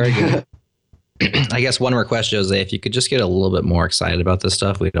 very good. I guess one request, Jose, if you could just get a little bit more excited about this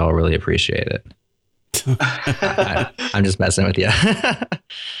stuff, we'd all really appreciate it. I'm just messing with you.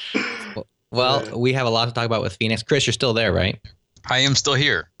 Well, we have a lot to talk about with Phoenix. Chris, you're still there, right? I am still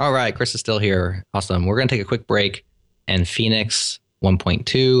here. All right, Chris is still here. Awesome. We're going to take a quick break, and Phoenix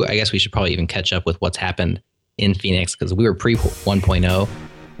 1.2, I guess we should probably even catch up with what's happened in Phoenix, because we were pre 1.0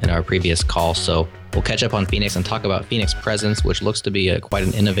 in our previous call. So we'll catch up on Phoenix and talk about Phoenix Presence, which looks to be quite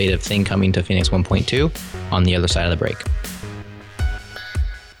an innovative thing coming to Phoenix 1.2 on the other side of the break.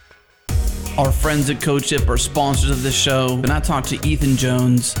 Our friends at CodeShip are sponsors of this show, and I talked to Ethan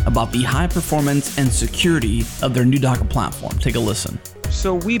Jones about the high performance and security of their new Docker platform. Take a listen.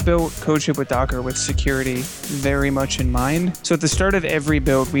 So we built CodeShip with Docker with security very much in mind. So at the start of every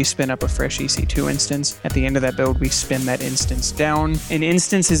build, we spin up a fresh EC2 instance. At the end of that build, we spin that instance down. An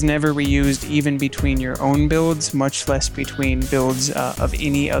instance is never reused even between your own builds, much less between builds of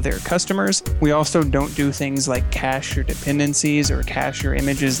any other customers. We also don't do things like cache your dependencies or cache your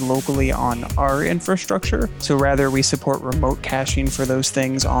images locally on our infrastructure. So rather, we support remote caching for those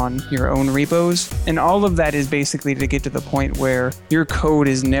things on your own repos. And all of that is basically to get to the point where your code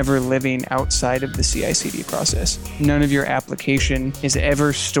is never living outside of the CI/CD process. None of your application is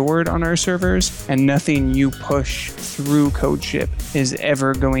ever stored on our servers, and nothing you push through CodeShip is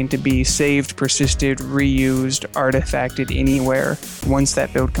ever going to be saved, persisted, reused, artifacted anywhere once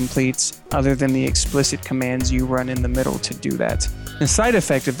that build completes, other than the explicit commands you run in the middle to do that. The side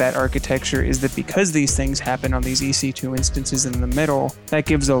effect of that architecture is that because these things happen on these EC2 instances in the middle, that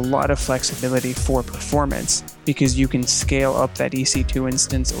gives a lot of flexibility for performance, because you can scale up that EC2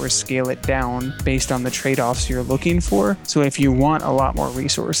 instance or scale it down based on the trade-offs you're looking for. So if you want a lot more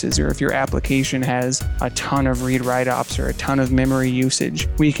resources, or if your application has a ton of read-write ops or a ton of memory usage,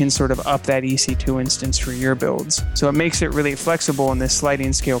 we can sort of up that EC2 instance for your builds. So it makes it really flexible in this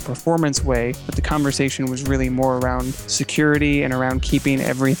sliding scale performance way, but the conversation was really more around security and around keeping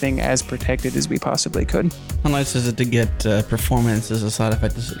everything as protected as we possibly could. How nice is it to get performance as a side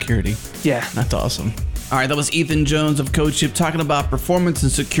effect of security? Yeah. That's awesome. All right, that was Ethan Jones of CodeShip talking about performance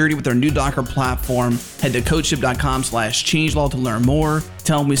and security with their new Docker platform. Head to codeship.com/changelog to learn more.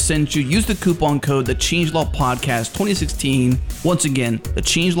 Tell them we sent you. Use the coupon code, the Changelog Podcast 2016. Once again, the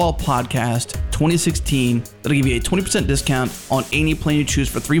Changelog Podcast 2016. That'll give you a 20% discount on any plan you choose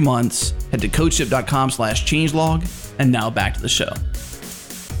for 3 months. Head to codeship.com/changelog. And now back to the show.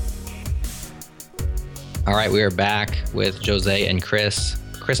 All right, we are back with Jose and Chris.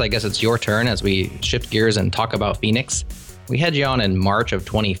 Chris, I guess it's your turn as we shift gears and talk about Phoenix. We had you on in March of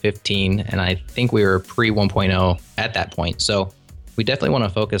 2015, and I think we were pre 1.0 at that point. So we definitely want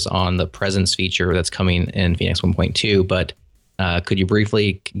to focus on the presence feature that's coming in Phoenix 1.2. But Could you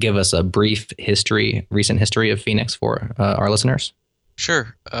briefly give us a brief recent history of Phoenix for our listeners?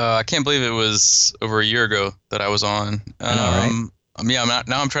 Sure. I can't believe it was over a year ago that I was on. I know, right? Yeah,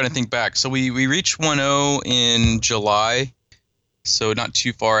 now I'm trying to think back. So we reached 1.0 in July, so not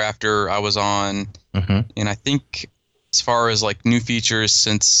too far after I was on. Mm-hmm. And I think as far as like new features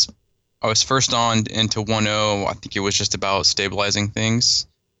since I was first on into 1.0, I think it was just about stabilizing things.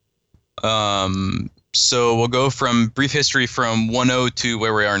 So we'll go from brief history from 1.0 to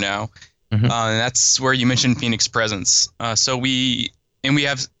where we are now. Mm-hmm. And that's where you mentioned Phoenix Presence. So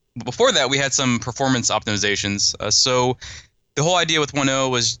before that, we had some performance optimizations. So the whole idea with 1.0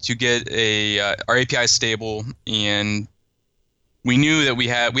 was to get our API stable, and we knew that we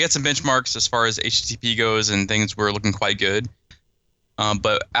had some benchmarks as far as HTTP goes, and things were looking quite good.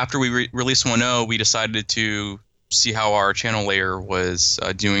 But after we released 1.0, we decided to see how our channel layer was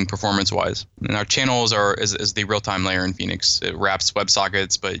doing performance-wise. And our channels is the real-time layer in Phoenix. It wraps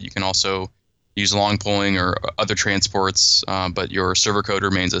WebSockets, but you can also use long polling or other transports, but your server code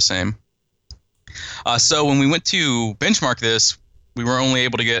remains the same. So when we went to benchmark this, we were only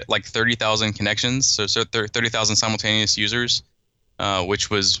able to get like 30,000 connections, so 30,000 simultaneous users, which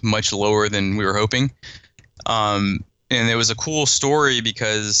was much lower than we were hoping. And it was a cool story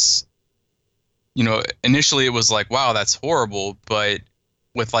because, initially it was like, wow, that's horrible. But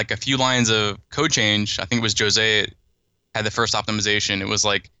with like a few lines of code change, I think it was José had the first optimization. It was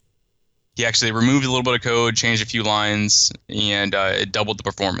like he actually removed a little bit of code, changed a few lines, and it doubled the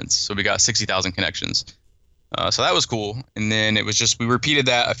performance. So we got 60,000 connections. So that was cool. And then it was just, we repeated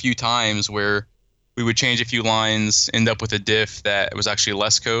that a few times where we would change a few lines, end up with a diff that was actually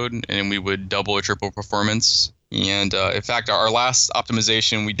less code, and we would double or triple performance. And in fact, our last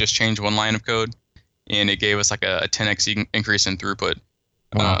optimization, we just changed one line of code, and it gave us like a 10x increase in throughput.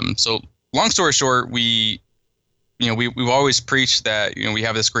 Wow. So long story short, we've always preached that we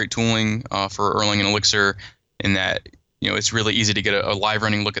have this great tooling for Erlang and Elixir, and that it's really easy to get a live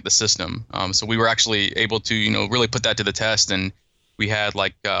running look at the system. So we were actually able to really put that to the test, and we had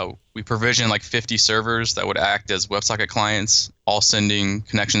we provisioned like 50 servers that would act as WebSocket clients, all sending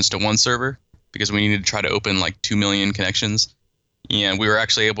connections to one server, because we needed to try to open like 2 million connections. And we were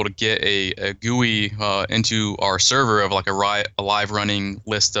actually able to get a GUI into our server of like a live running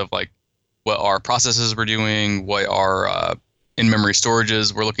list of like what our processes were doing, what our in-memory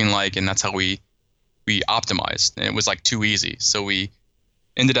storages were looking like, and that's how we optimized. And it was like too easy. So we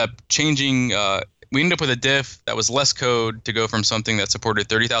ended up changing, we ended up with a diff that was less code to go from something that supported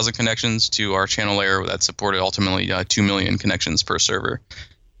 30,000 connections to our channel layer that supported ultimately 2 million connections per server.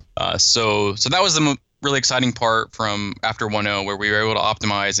 So that was the really exciting part from after 1.0, where we were able to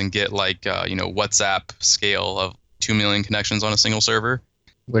optimize and get like WhatsApp scale of 2 million connections on a single server.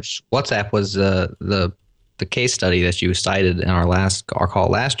 Which WhatsApp was the case study that you cited in our call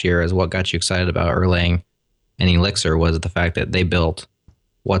last year as what got you excited about Erlang and Elixir, was the fact that they built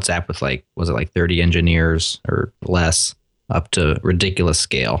WhatsApp with was it like 30 engineers or less, up to ridiculous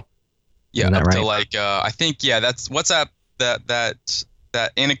scale. Yeah, Isn't that up right? to like I think that's WhatsApp.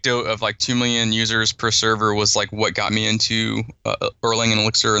 That anecdote of like 2 million users per server was like what got me into Erlang and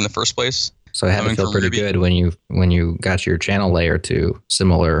Elixir in the first place. So it had to feel pretty good when you got your channel layer to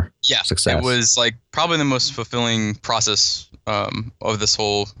similar success. It was like probably the most fulfilling process of this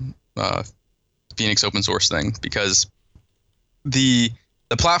whole Phoenix open source thing, because the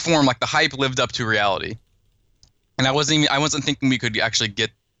platform, like the hype, lived up to reality. And I wasn't thinking we could actually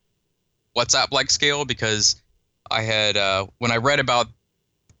get WhatsApp like scale, because I had when I read about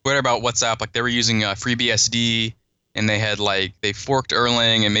WhatsApp, like they were using FreeBSD. And they forked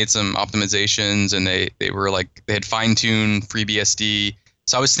Erlang and made some optimizations, and they had fine-tuned FreeBSD.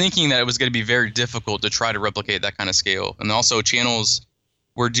 So I was thinking that it was going to be very difficult to try to replicate that kind of scale. And also channels,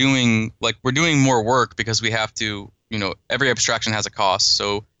 we're doing more work, because we have to, every abstraction has a cost.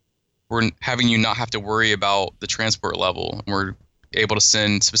 So we're having you not have to worry about the transport level. We're able to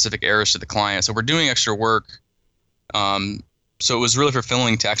send specific errors to the client. So we're doing extra work. So it was really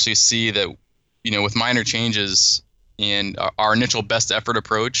fulfilling to actually see that, with minor changes, and our initial best effort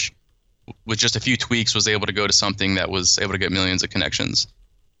approach, with just a few tweaks, was able to go to something that was able to get millions of connections.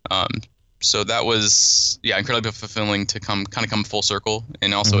 So that was incredibly fulfilling to come full circle.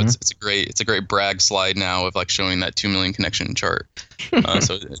 And also it's a great brag slide now of like showing that 2 million connection chart.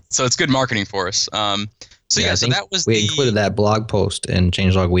 So it's good marketing for us. So that was we included that blog post in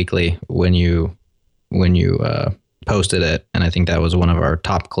Changelog Weekly when you posted it, and I think that was one of our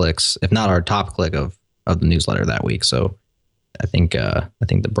top clicks, if not our top click of the newsletter that week. So I think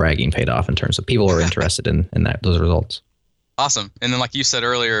the bragging paid off in terms of people were interested in those results. Awesome. And then like you said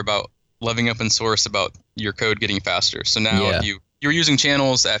earlier about loving open source about your code getting faster. So now if you're using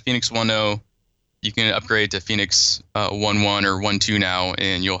channels at Phoenix 1.0, you can upgrade to Phoenix 1.1 or 1.2 now,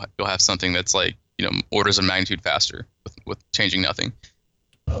 and you'll have something that's like, orders of magnitude faster with changing nothing.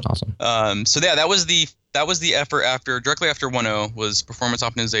 Awesome. So yeah, that was the effort directly after 1.0 was performance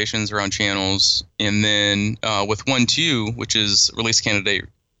optimizations around channels, and then with 1.2, which is release candidate,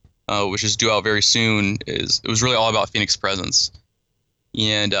 which is due out very soon, it was really all about Phoenix Presence.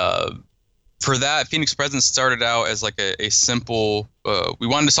 And for that, Phoenix Presence started out as like a simple. We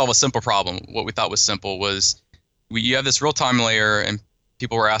wanted to solve a simple problem. What we thought was simple was you have this real-time layer, and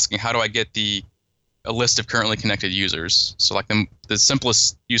people were asking, how do I get a list of currently connected users? So like the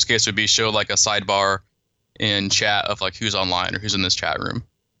simplest use case would be show like a sidebar in chat of like who's online or who's in this chat room.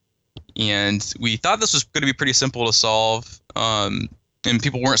 And we thought this was going to be pretty simple to solve. And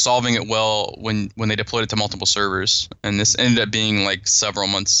people weren't solving it well when they deployed it to multiple servers. And this ended up being like several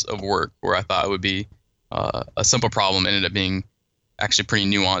months of work where I thought it would be a simple problem, ended up being actually pretty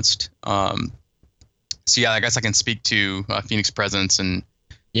nuanced. So yeah, I guess I can speak to Phoenix Presence and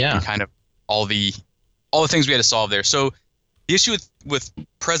kind of all the things we had to solve there. So the issue with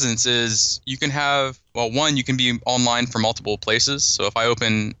Presence is you can have, you can be online from multiple places. So if I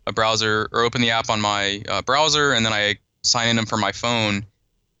open a browser or open the app on my browser and then I sign in from my phone,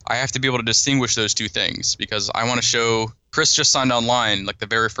 I have to be able to distinguish those two things, because I want to show Chris just signed online like the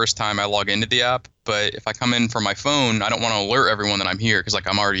very first time I log into the app. But if I come in from my phone, I don't want to alert everyone that I'm here because like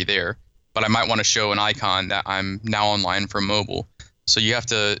I'm already there. But I might want to show an icon that I'm now online from mobile. So you have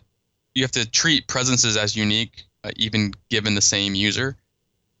to treat presences as unique, even given the same user.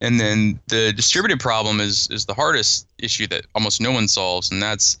 And then the distributed problem is the hardest issue that almost no one solves, and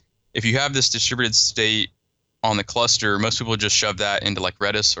that's if you have this distributed state on the cluster, most people just shove that into like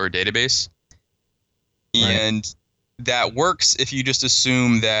Redis or a database. Right. And that works if you just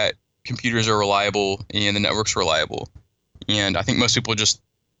assume that computers are reliable and the network's reliable. And I think most people just,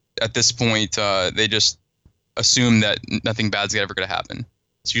 at this point, they just assume that nothing bad's ever going to happen.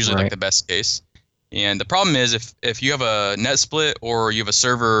 It's usually like the best case. And the problem is if you have a net split or you have a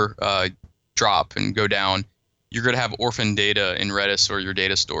server drop and go down, you're going to have orphan data in Redis or your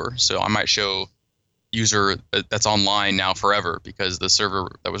data store. So I might show user that's online now forever because the server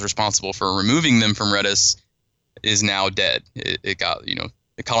that was responsible for removing them from Redis is now dead. It got,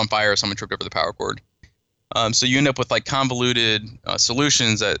 it caught on fire or someone tripped over the power cord. So you end up with like convoluted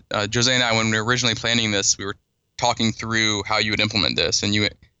solutions that Jose and I, when we were originally planning this, we were talking through how you would implement this. And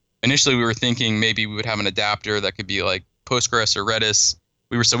initially we were thinking maybe we would have an adapter that could be like Postgres or Redis.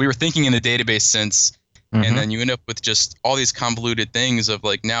 We were thinking in the database sense, and then you end up with just all these convoluted things of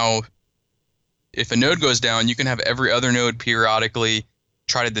like, now if a node goes down, you can have every other node periodically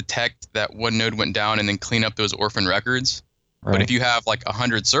try to detect that one node went down and then clean up those orphan records. Right. But if you have like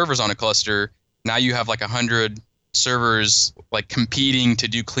 100 servers on a cluster, now you have like 100 servers like competing to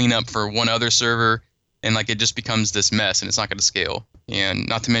do cleanup for one other server, and like it just becomes this mess and it's not going to scale. And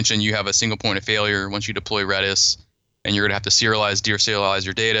not to mention you have a single point of failure once you deploy Redis, and you're going to have to deserialize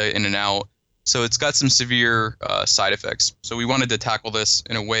your data in and out. So it's got some severe side effects. So we wanted to tackle this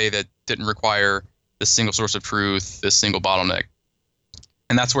in a way that didn't require this single source of truth, this single bottleneck.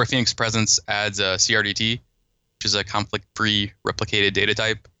 And that's where Phoenix Presence adds a CRDT, which is a conflict-free replicated data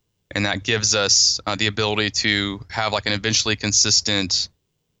type. And that gives us the ability to have like an eventually consistent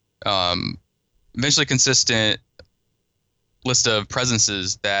list of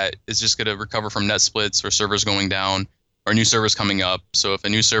presences that is just going to recover from net splits or servers going down or new servers coming up. So if a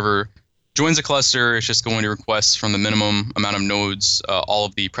new server joins a cluster, it's just going to request from the minimum amount of nodes all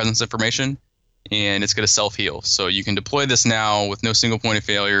of the presence information, and it's going to self-heal. So you can deploy this now with no single point of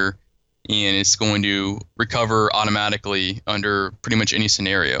failure, and it's going to recover automatically under pretty much any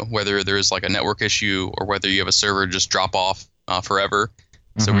scenario, whether there's like a network issue or whether you have a server just drop off forever.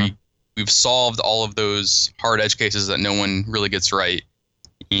 So we've solved all of those hard edge cases that no one really gets right.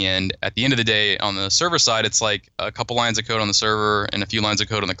 And at the end of the day, on the server side, it's like a couple lines of code on the server and a few lines of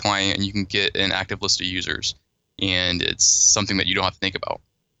code on the client, and you can get an active list of users. And it's something that you don't have to think about.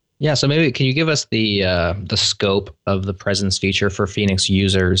 Yeah, so maybe can you give us the scope of the presence feature for Phoenix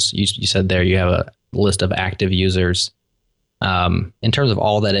users? You said there you have a list of active users. In terms of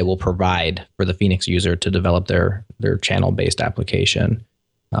all that it will provide for the Phoenix user to develop their channel-based application,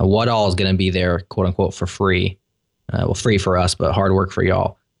 what all is going to be there, quote unquote, for free? Free for us, but hard work for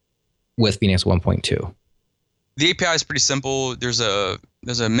y'all with Phoenix 1.2. The API is pretty simple. There's a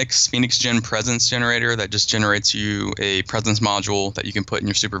mixed Phoenix Gen presence generator that just generates you a presence module that you can put in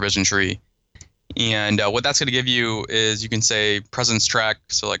your supervision tree. And what that's going to give you is you can say presence track.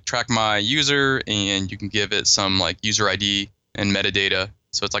 So like track my user, and you can give it some like user ID and metadata.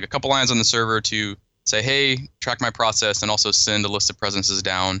 So it's like a couple lines on the server to say, hey, track my process, and also send a list of presences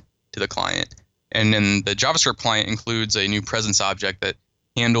down to the client. And then the JavaScript client includes a new presence object that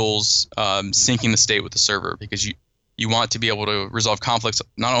handles syncing the state with the server, because you want to be able to resolve conflicts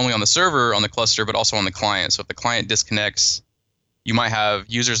not only on the server, on the cluster, but also on the client. So if the client disconnects, you might have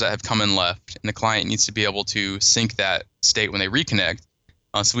users that have come and left, and the client needs to be able to sync that state when they reconnect.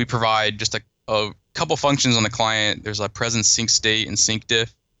 So we provide just a couple functions on the client. There's a presence sync state and sync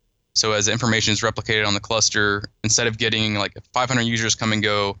diff. So as information is replicated on the cluster, instead of getting like 500 users come and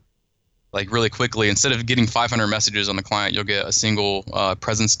go like really quickly, instead of getting 500 messages on the client, you'll get a single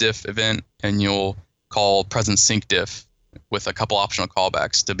presence diff event, and you'll call presence sync diff with a couple optional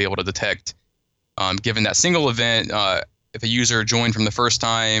callbacks to be able to detect, given that single event, if a user joined from the first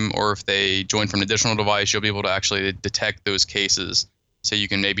time or if they joined from an additional device, you'll be able to actually detect those cases. So you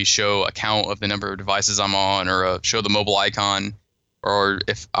can maybe show a count of the number of devices I'm on, or show the mobile icon. Or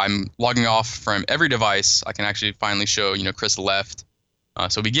if I'm logging off from every device, I can actually finally show, Chris left.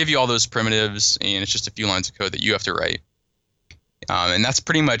 So we give you all those primitives, and it's just a few lines of code that you have to write. And that's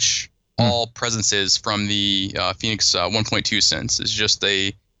pretty much all presences from the Phoenix 1.2 sense. It's just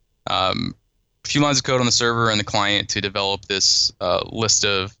a few lines of code on the server and the client to develop this list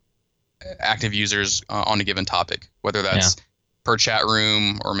of active users on a given topic, whether that's per chat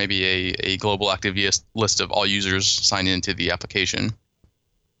room or maybe a global active list of all users signed into the application.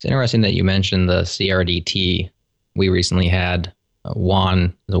 It's interesting that you mentioned the CRDT. We recently had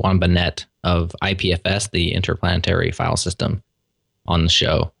Juan Benet of IPFS, the Interplanetary File System, on the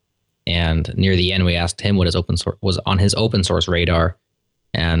show. And near the end, we asked him what his open source was on his open source radar,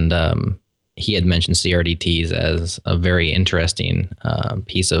 and he had mentioned CRDTs as a very interesting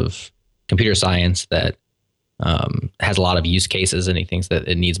piece of computer science that has a lot of use cases, and he thinks that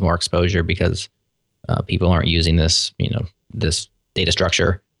it needs more exposure because people aren't using this, this data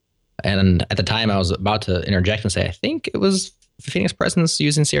structure. And at the time, I was about to interject and say, I think it was Phoenix Presence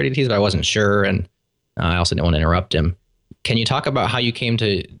using CRDTs, but I wasn't sure, and I also didn't want to interrupt him. Can you talk about how you came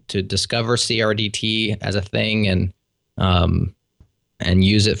to discover CRDT as a thing and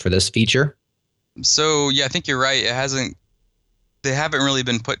use it for this feature? So yeah, I think you're right. They haven't really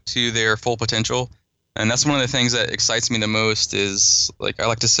been put to their full potential. And that's one of the things that excites me the most is, like, I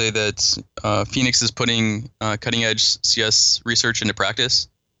like to say that Phoenix is putting cutting edge CS research into practice.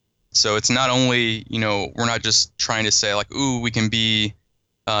 So it's not only, we're not just trying to say like, ooh, we can be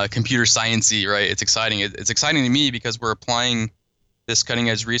computer sciencey, right? It's exciting. It's exciting to me because we're applying this cutting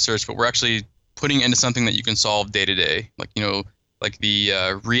edge research, but we're actually putting it into something that you can solve day to day. Like, like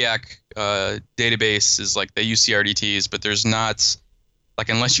the React database is like, they use CRDTs, but there's not, like,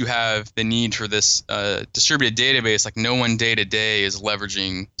 unless you have the need for this distributed database, like no one day to day is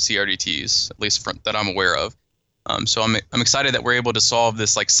leveraging CRDTs, at least that I'm aware of. So I'm excited that we're able to solve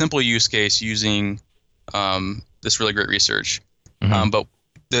this like simple use case using this really great research. But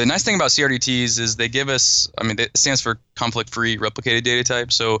the nice thing about CRDTs is they give us, it stands for conflict-free replicated data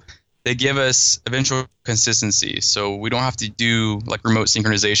type. So they give us eventual consistency. So we don't have to do like remote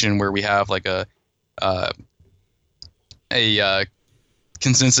synchronization where we have like a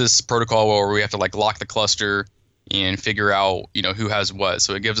consensus protocol where we have to like lock the cluster and figure out, who has what.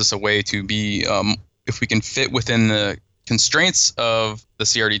 So it gives us a way to be, if we can fit within the constraints of the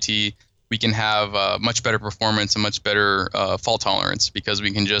CRDT, we can have much better performance and much better fault tolerance, because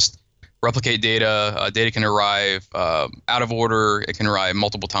we can just replicate data. Data can arrive out of order. It can arrive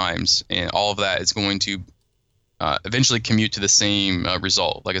multiple times, and all of that is going to eventually commute to the same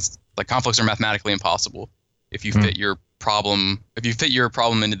result. Like conflicts are mathematically impossible if you fit your problem. If you fit your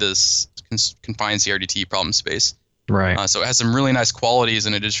problem into this confined CRDT problem space. Right. So it has some really nice qualities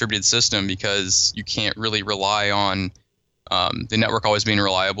in a distributed system because you can't really rely on the network always being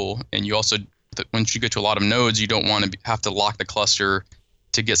reliable, and you also, once you get to a lot of nodes, you don't want to have to lock the cluster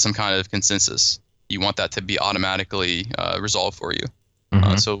to get some kind of consensus. You want that to be automatically resolved for you.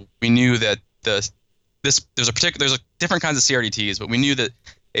 So we knew that there's different kinds of CRDTs, but we knew that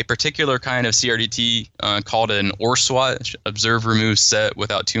a particular kind of CRDT called an OR-SWAT, observe, remove, set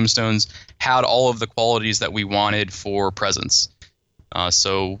without tombstones, had all of the qualities that we wanted for presence.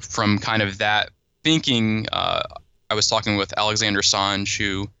 So from kind of that thinking, I was talking with Alexander Sanj,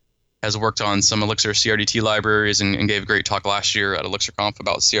 who has worked on some Elixir CRDT libraries and gave a great talk last year at ElixirConf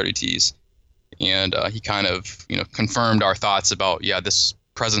about CRDTs. And he kind of, confirmed our thoughts about, this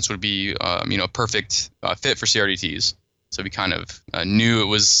presence would be, a perfect fit for CRDTs. So we kind of knew it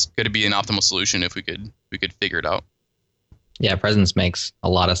was going to be an optimal solution if we could figure it out. Yeah, presence makes a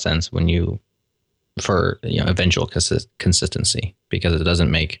lot of sense for eventual consistency, because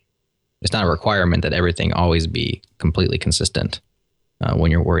it's not a requirement that everything always be completely consistent.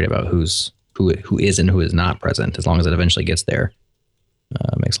 when you're worried about who is and who is not present. As long as it eventually gets there,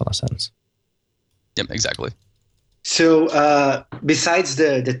 makes a lot of sense. Yep, exactly. So besides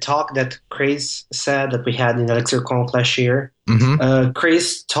the talk that Chris said that we had in Elixir Conf last year,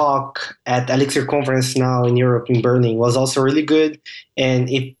 Chris' talk at Elixir Conference now in Europe in Berlin was also really good. And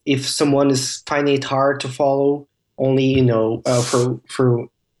if someone is finding it hard to follow, only for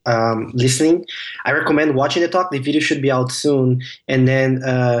listening, I recommend watching the talk. The video should be out soon. And then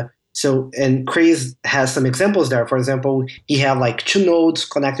and Chris has some examples there. For example, he have like 2 nodes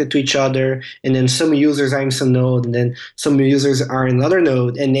connected to each other, and then some users are in some node, and then some users are in another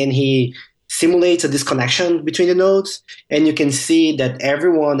node, and then he simulates a disconnection between the nodes, and you can see that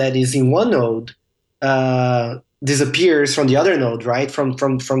everyone that is in one node disappears from the other node, right? From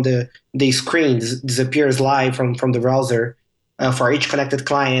the screen disappears live from the browser. For each connected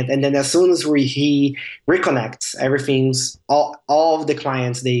client, and then as soon as he reconnects, all of the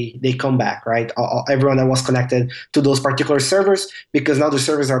clients they come back, right? Everyone that was connected to those particular servers, because now the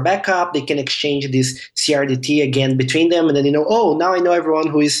servers are back up, they can exchange this CRDT again between them, and then now I know everyone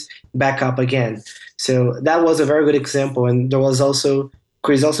who is back up again. So that was a very good example, and there was also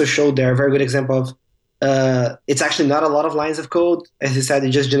Chris also showed there a very good example of it's actually not a lot of lines of code. As he said,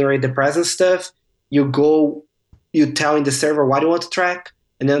 you just generate the presence stuff. You telling the server what you want to track,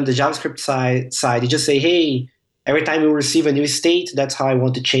 and then on the JavaScript side, you just say, hey, every time you receive a new state, that's how I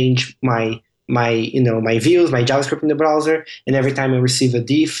want to change my views, my JavaScript in the browser, and every time I receive a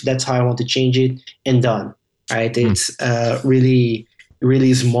diff, that's how I want to change it, and done. Right? It's really,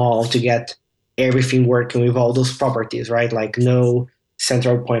 really small to get everything working with all those properties, right? Like no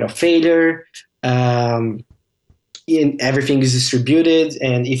central point of failure. Everything is distributed,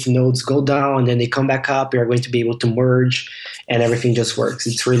 and if nodes go down and then they come back up, you're going to be able to merge, and everything just works.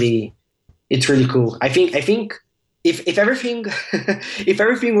 It's really cool. I think if everything if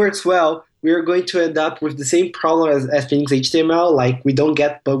everything works well, we are going to end up with the same problem as Phoenix HTML. Like we don't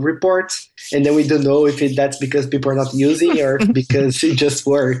get bug reports, and then we don't know if that's because people are not using it or because it just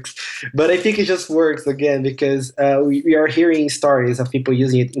works. But I think it just works again because we are hearing stories of people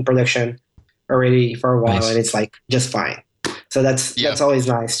using it in production already for a while, nice. And it's like just fine. So that's always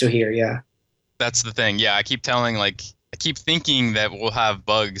nice to hear. Yeah, that's the thing. Yeah, I keep thinking that we'll have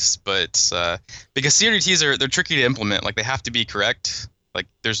bugs, but because CRDTs they're tricky to implement. Like they have to be correct. Like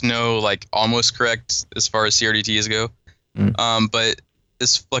there's no like almost correct as far as CRDTs go. But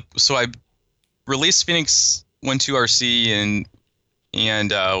it's like so I released Phoenix 1.2 RC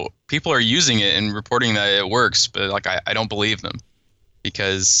and people are using it and reporting that it works, but like I don't believe them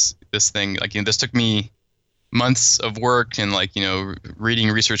because this thing this took me months of work and reading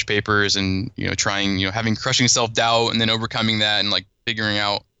research papers and trying having crushing self-doubt and then overcoming that and like figuring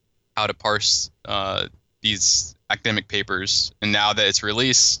out how to parse these academic papers. And now that it's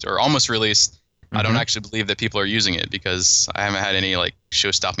released or almost released, I don't actually believe that people are using it because I haven't had any like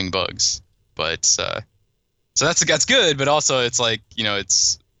show-stopping bugs. But so that's good, but also it's like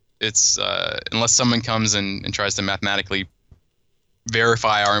it's unless someone comes and tries to mathematically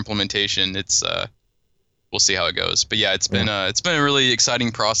verify our implementation, it's we'll see how it goes. But yeah, it's been a really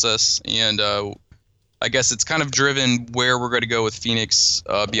exciting process, and I guess it's kind of driven where we're going to go with Phoenix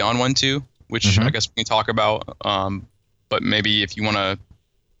beyond 1.2, which I guess we can talk about. But maybe if you want to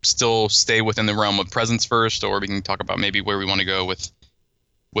still stay within the realm of presence first, or we can talk about maybe where we want to go with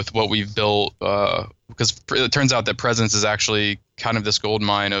what we've built, because it turns out that presence is actually kind of this gold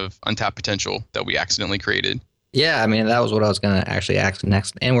mine of untapped potential that we accidentally created. Yeah, I mean, that was what I was going to actually ask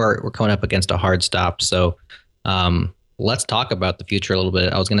next. And we're coming up against a hard stop. So let's talk about the future a little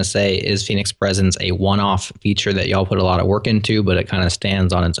bit. I was going to say, is Phoenix Presence a one-off feature that y'all put a lot of work into, but it kind of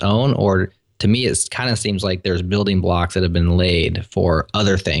stands on its own? Or to me, it kind of seems like there's building blocks that have been laid for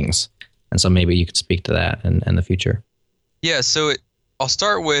other things. And so maybe you could speak to that and the future. Yeah, so I'll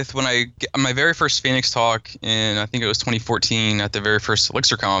start with when my very first Phoenix talk in, I think it was 2014 at the very first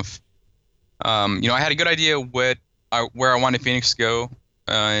Elixir Conf. I had a good idea where I wanted Phoenix to go,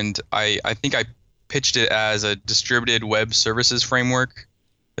 and I think I pitched it as a distributed web services framework,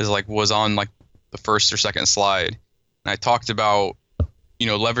 was on like the first or second slide. And I talked about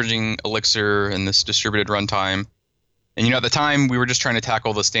leveraging Elixir and this distributed runtime. And at the time we were just trying to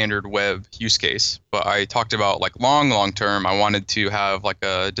tackle the standard web use case, but I talked about like long term I wanted to have like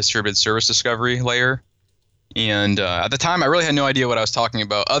a distributed service discovery layer. And at the time, I really had no idea what I was talking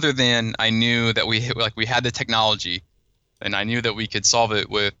about, other than I knew that we had the technology, and I knew that we could solve it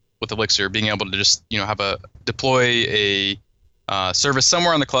with Elixir, being able to just deploy a service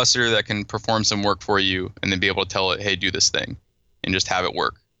somewhere on the cluster that can perform some work for you, and then be able to tell it, hey, do this thing, and just have it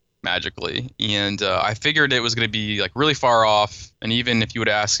work. magically. And I figured it was going to be like really far off. And even if you would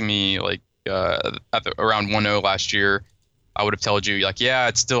ask me like around 1.0 last year, I would have told you like,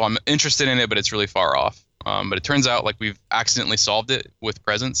 yeah, I'm interested in it, but it's really far off. But it turns out like we've accidentally solved it with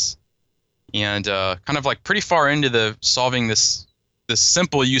presence, and kind of like pretty far into the solving this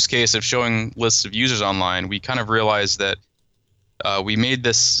simple use case of showing lists of users online, we kind of realized that we made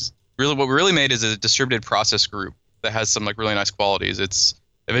this really, what we really made is a distributed process group that has some like really nice qualities. It's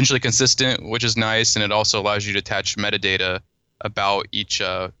eventually consistent, which is nice, and it also allows you to attach metadata about each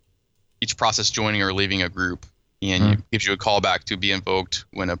process joining or leaving a group, and it gives you a callback to be invoked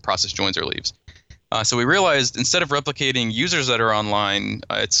when a process joins or leaves. So we realized instead of replicating users that are online,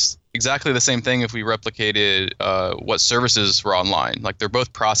 it's exactly the same thing if we replicated what services were online. Like they're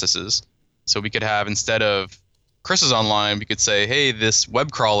both processes. So we could have, instead of Chris is online, we could say, hey, this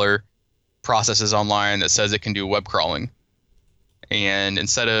web crawler process is online that says it can do web crawling. And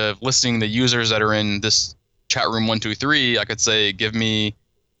instead of listing the users that are in this chat room 123, I could say, give me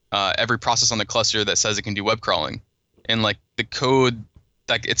every process on the cluster that says it can do web crawling. And like the code,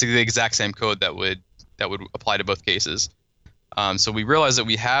 like it's the exact same code that would apply to both cases. So we realized that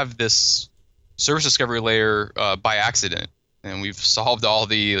we have this service discovery layer by accident, and we've solved all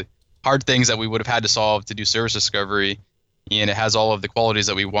the hard things that we would have had to solve to do service discovery, and it has all of the qualities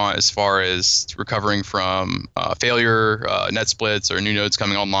that we want as far as recovering from failure, net splits, or new nodes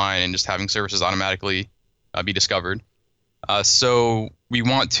coming online, and just having services automatically be discovered. So where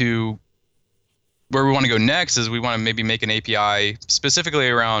we want to go next is we want to maybe make an API specifically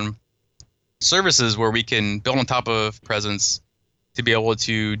around services where we can build on top of presence to be able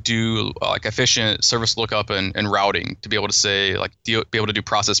to do like efficient service lookup and routing, to be able to say like be able to do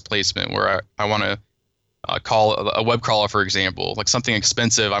process placement where I want to call a web crawler, for example, like something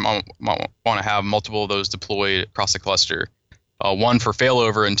expensive. I want to have multiple of those deployed across the cluster, one for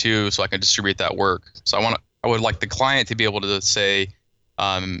failover and two so I can distribute that work. So I would like the client to be able to say,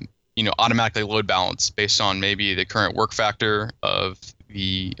 automatically load balance based on maybe the current work factor of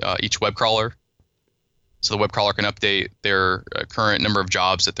the each web crawler. So the web crawler can update their current number of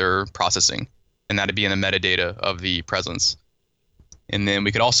jobs that they're processing, and that'd be in the metadata of the presence. And then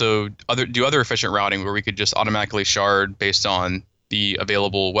we could also do other efficient routing where we could just automatically shard based on the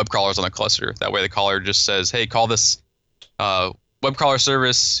available web crawlers on the cluster. That way the caller just says, hey, call this web crawler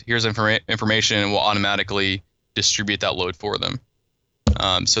service, here's information, and we'll automatically distribute that load for them.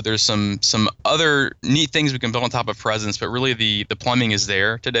 So there's some other neat things we can build on top of presence, but really the plumbing is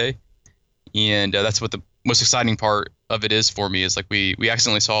there today. And that's what the most exciting part of it is for me, is like we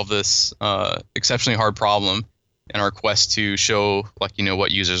accidentally solved this exceptionally hard problem in our quest to show like,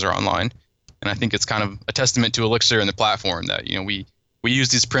 what users are online. And I think it's kind of a testament to Elixir and the platform that, we use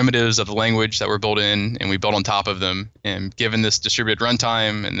these primitives of the language that were built in, and we built on top of them. And given this distributed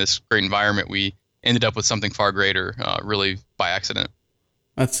runtime and this great environment, we ended up with something far greater, really by accident.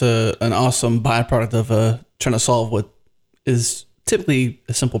 That's an awesome byproduct of trying to solve what is typically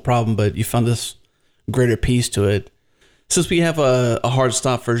a simple problem, but you found this greater piece to it. Since we have a hard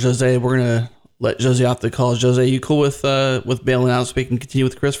stop for Jose, we're going to let Jose off the call. Jose, you cool with bailing out so we can continue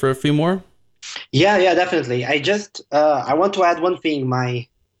with Chris for a few more? Yeah, definitely. I want to add one thing, my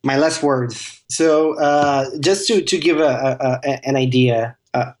last words. So just to give an idea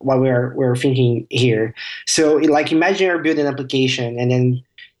what we're thinking here. So like imagine you're building an application, and then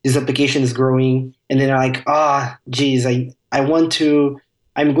this application is growing, and then you're like, geez, I'm going to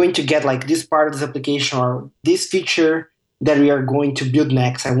get like this part of this application or this feature that we are going to build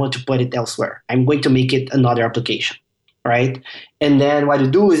next. I want to put it elsewhere. I'm going to make it another application, right? And then what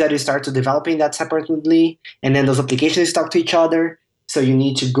you do is that you start to developing that separately, and then those applications talk to each other. So you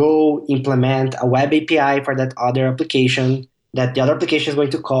need to go implement a web API for that other application that the other application is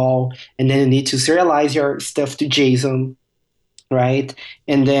going to call, and then you need to serialize your stuff to JSON, right?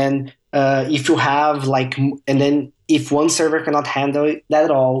 And then if you have if one server cannot handle that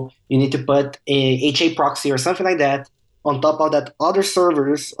at all, you need to put a HA proxy or something like that on top of that other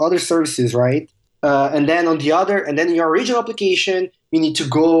services, right? And then in your original application, you need to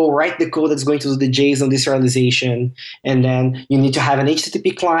go write the code that's going to do the JSON deserialization, and then you need to have an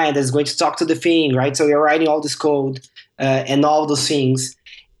HTTP client that's going to talk to the thing, right? So you're writing all this code and all those things,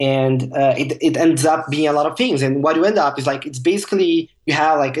 and it ends up being a lot of things. And what you end up is like it's basically you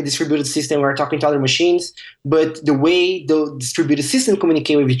have like a distributed system where talking to other machines, but the way the distributed system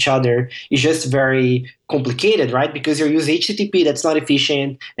communicate with each other is just very complicated, right? Because you're using HTTP that's not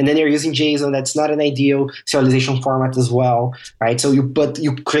efficient, and then you're using JSON that's not an ideal serialization format as well, right? So you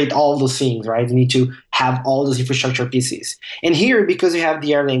create all those things, right? You need to have all those infrastructure pieces. And here, because we have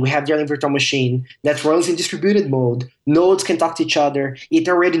the Erlang virtual machine that runs in distributed mode, nodes can talk to each other. It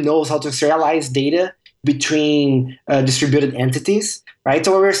already knows how to serialize data between distributed entities, right?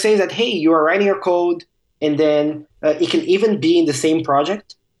 So what we're saying is that, hey, you are writing your code, and then it can even be in the same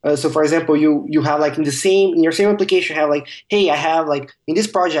project. So for example, you have like in your same application, you have like, hey, I have like in this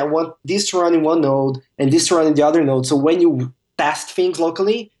project, I want this to run in one node and this to run in the other node. So when you test things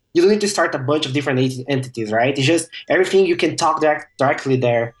locally, you don't need to start a bunch of different entities, right? It's just everything you can talk directly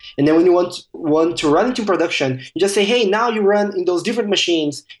there. And then when you want to run into production, you just say, hey, now you run in those different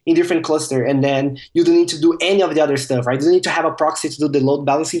machines in different cluster, and then you don't need to do any of the other stuff, right? You don't need to have a proxy to do the load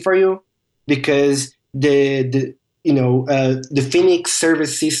balancing for you, because the Phoenix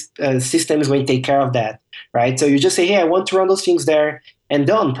service system is going to take care of that, right? So you just say, hey, I want to run those things there, and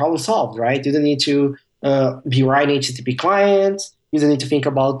done, problem solved, right? You don't need to be writing HTTP clients. You don't need to think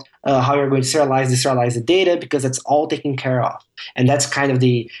about how you're going to deserialize the data, because it's all taken care of. And that's kind of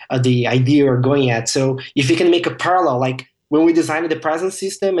the idea we're going at. So if you can make a parallel, like when we designed the presence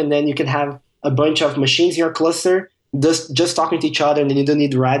system, and then you can have a bunch of machines in your cluster just talking to each other, and then you don't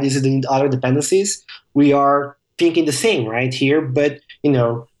need Redis, you don't need other dependencies. We are thinking the same, right, here. But,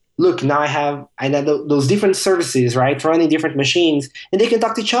 look, now I have those different services, right, running different machines, and they can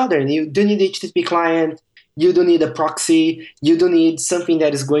talk to each other. And you don't need the HTTP client. You don't need a proxy. You don't need something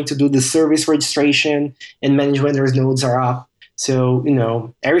that is going to do the service registration and manage when those nodes are up. So,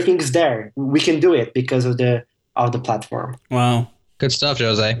 everything is there. We can do it because of the platform. Wow. Good stuff,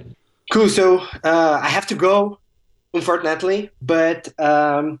 Jose. Cool. So I have to go, unfortunately. But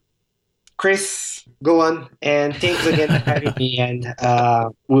Chris, go on. And thanks again for having me. And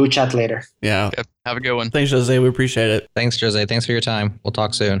we'll chat later. Yeah. Yep. Have a good one. Thanks, Jose. We appreciate it. Thanks, Jose. Thanks for your time. We'll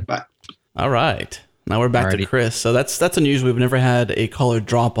talk soon. Bye. All right. Now we're back to Chris. So that's unusual. We've never had a caller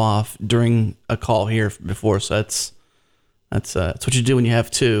drop off during a call here before. So that's what you do when you have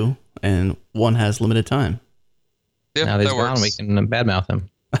two and one has limited time. Yep, now that he's that gone, works. we can badmouth him.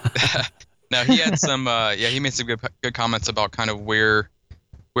 Now he had some he made some good comments about kind of where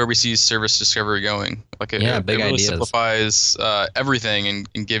we see service discovery going. Like it really ideas. simplifies everything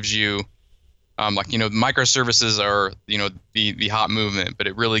and gives you microservices are the hot movement, but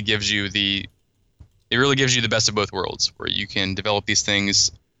it really gives you the best of both worlds, where you can develop these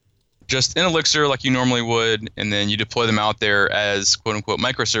things just in Elixir like you normally would, and then you deploy them out there as quote unquote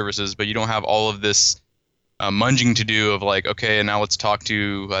microservices, but you don't have all of this munging to do of like, okay, and now let's talk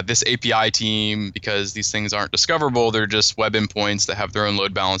to this API team because these things aren't discoverable. They're just web endpoints that have their own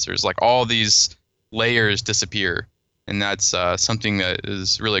load balancers. Like all these layers disappear, and that's something that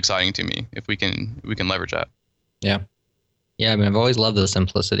is really exciting to me if we can leverage that. Yeah. Yeah, I mean, I've always loved the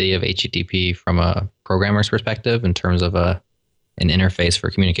simplicity of HTTP from a programmer's perspective in terms of an interface for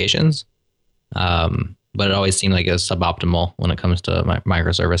communications. But it always seemed like it was suboptimal when it comes to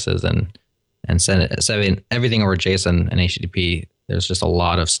microservices and sending everything over JSON and HTTP. There's just a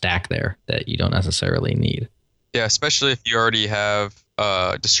lot of stack there that you don't necessarily need. Yeah, especially if you already have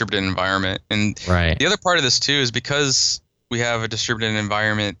a distributed environment. And right. The other part of this too is because we have a distributed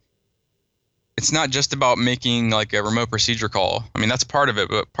environment, it's not just about making like a remote procedure call. I mean, that's part of it,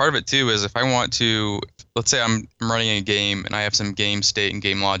 but part of it too is if I want to, let's say I'm running a game and I have some game state and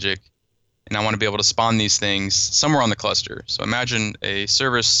game logic, and I want to be able to spawn these things somewhere on the cluster. So imagine a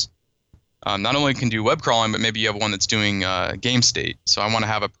service not only can do web crawling, but maybe you have one that's doing game state. So I want to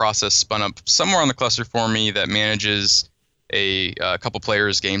have a process spun up somewhere on the cluster for me that manages a couple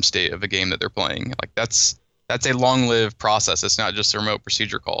players' game state of a game that they're playing. Like that's a long-lived process. It's not just a remote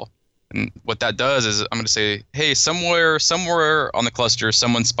procedure call. And what that does is I'm going to say, hey, somewhere on the cluster,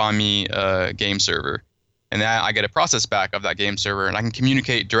 someone spawn me a game server. And then I get a process back of that game server, and I can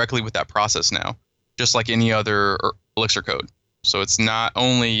communicate directly with that process now, just like any other Elixir code. So it's not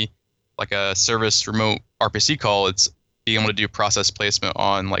only like a service remote RPC call, it's being able to do process placement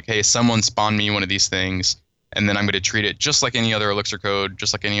on like, hey, someone spawn me one of these things, and then I'm going to treat it just like any other Elixir code,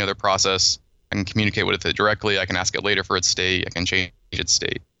 just like any other process. I can communicate with it directly. I can ask it later for its state. I can change its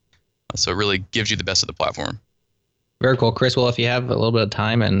state. So it really gives you the best of the platform. Very cool. Chris, well, if you have a little bit of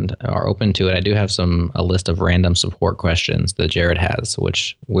time and are open to it, I do have a list of random support questions that Jared has,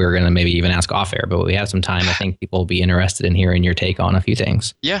 which we're going to maybe even ask off air, but we have some time. I think people will be interested in hearing your take on a few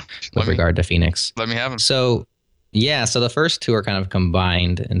things. Yeah. With regard to Phoenix. Let me have them. So the first two are kind of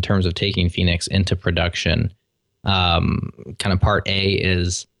combined in terms of taking Phoenix into production. Kind of part A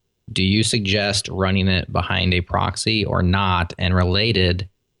is, do you suggest running it behind a proxy or not? And related,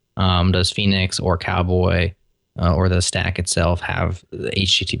 does Phoenix or Cowboy or the stack itself have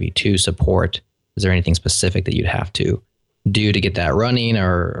HTTP2 support? Is there anything specific that you'd have to do to get that running,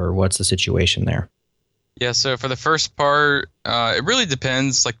 or what's the situation there? Yeah, so for the first part, it really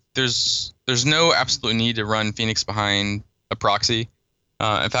depends. Like, there's no absolute need to run Phoenix behind a proxy.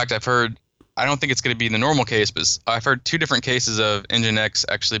 In fact, I don't think it's going to be the normal case, but I've heard 2 different cases of Nginx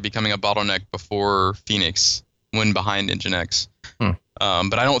actually becoming a bottleneck before Phoenix when behind Nginx. But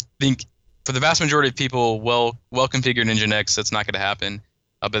I don't think, for the vast majority of people, well configured Nginx, that's not going to happen.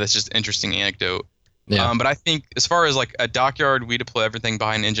 But that's just interesting anecdote. Yeah. But I think as far as like a Dockyard, we deploy everything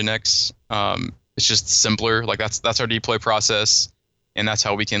behind Nginx. It's just simpler. Like that's our deploy process, and that's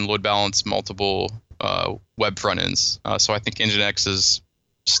how we can load balance multiple web front ends. So I think Nginx is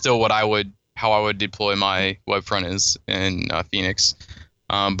still how I would deploy my web front ends in Phoenix,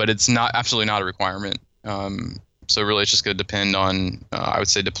 but it's absolutely not a requirement. So really, it's just going to depend on I would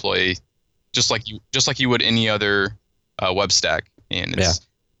say deploy just like you would any other web stack, and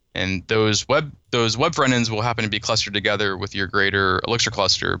and those web front ends will happen to be clustered together with your greater Elixir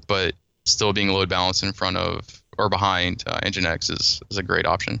cluster, but still being load balanced in front of or behind Nginx is a great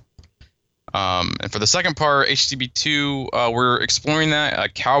option. And for the second part, HTTP2, we're exploring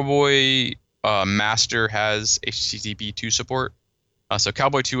that. Cowboy Master has HTTP2 support. So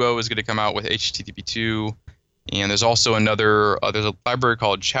Cowboy 2.0 is going to come out with HTTP2. And there's also there's a library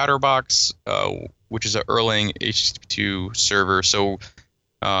called Chatterbox, which is an Erlang HTTP2 server. So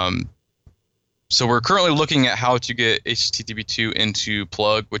we're currently looking at how to get HTTP2 into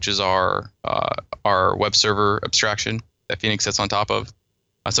Plug, which is our web server abstraction that Phoenix sits on top of.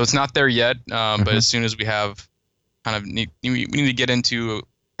 So it's not there yet, but as soon as we have we need to get into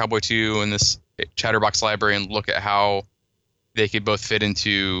Cowboy 2 and this Chatterbox library and look at how they could both fit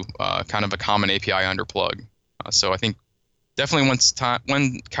into kind of a common API under Plug. So I think definitely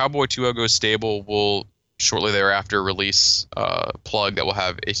when Cowboy 2.0 goes stable, we'll shortly thereafter release Plug that will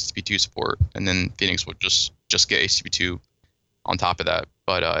have HTTP2 support, and then Phoenix will just get HTTP2 on top of that.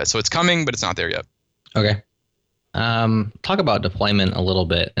 But so it's coming, but it's not there yet. Okay. Talk about deployment a little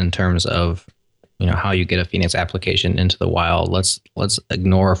bit in terms of how you get a Phoenix application into the wild. Let's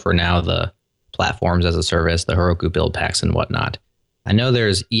ignore for now the platforms as a service, the Heroku build packs and whatnot. I know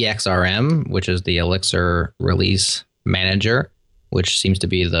there's EXRM, which is the Elixir release manager, which seems to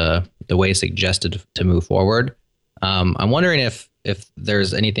be the way suggested to move forward. I'm wondering if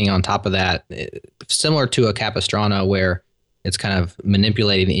there's anything on top of that, similar to a Capistrano, where it's kind of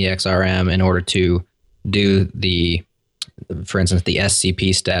manipulating the EXRM in order to do for instance, the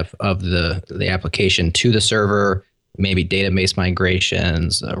SCP step of the application to the server, maybe database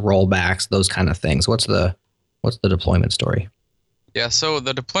migrations, rollbacks, those kind of things. What's the deployment story? Yeah, so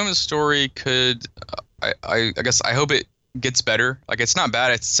the deployment story could, I guess I hope it gets better. Like, it's not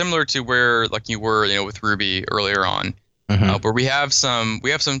bad. It's similar to where like you were, with Ruby earlier on, where we have some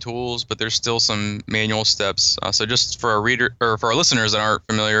tools, but there's still some manual steps. So just for our listeners that aren't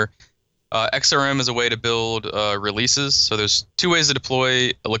familiar, XRM is a way to build releases. So there's 2 ways to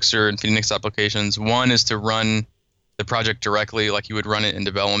deploy Elixir and Phoenix applications. One is to run the project directly, like you would run it in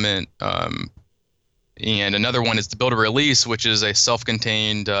development. And another one is to build a release, which is a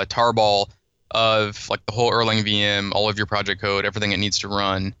self-contained tarball of like the whole Erlang VM, all of your project code, everything it needs to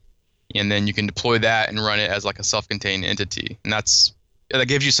run. And then you can deploy that and run it as like a self-contained entity. And that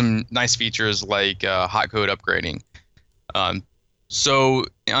gives you some nice features like hot code upgrading. So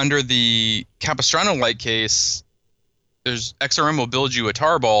under the Capistrano-like case, there's XRM will build you a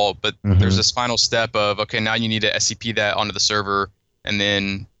tarball, but there's this final step of, okay, now you need to SCP that onto the server and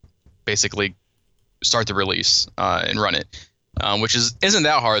then basically start the release and run it, which isn't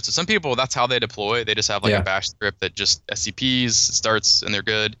that hard. So some people, that's how they deploy. They just have like a bash script that just SCPs, starts, and they're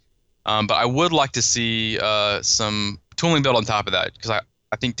good. But I would like to see some tooling built on top of that, because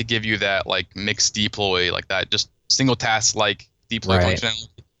I think to give you that like mixed deploy, like that just single task like deploy functionality,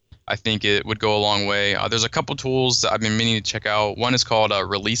 I think it would go a long way. There's a couple tools that I've been meaning to check out. One is called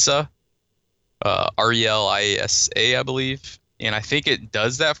Relisa, RELISA, I believe. And I think it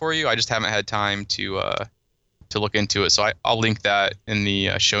does that for you. I just haven't had time to look into it. So I'll link that in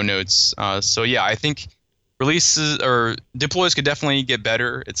the show notes. So yeah, I think releases or deploys could definitely get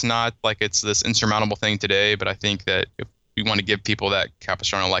better. It's not like it's this insurmountable thing today, but I think that if we want to give people that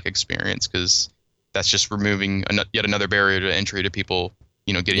Capistrano-like experience, because that's just removing yet another barrier to entry to people,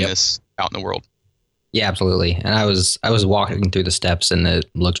 getting this out in the world. Yeah, absolutely. And I was walking through the steps, and it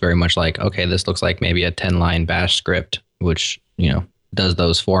looked very much like, okay, this looks like maybe a 10-line bash script, which does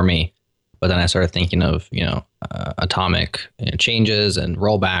those for me. But then I started thinking of, atomic changes and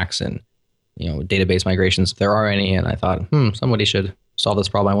rollbacks and, database migrations, if there are any. And I thought, somebody should solve this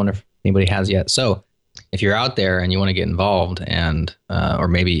problem. I wonder if anybody has yet. So if you're out there and you want to get involved and, or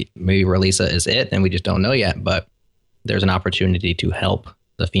maybe Relisa is it and we just don't know yet, but there's an opportunity to help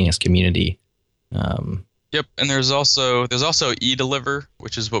the Phoenix community. Yep. And there's also eDeliver,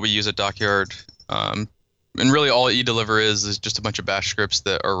 which is what we use at Dockyard. And really all eDeliver is just a bunch of bash scripts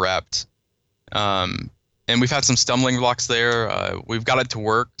that are wrapped. And we've had some stumbling blocks there. We've got it to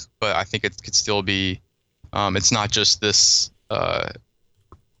work, but I think it could still be, it's not just this, set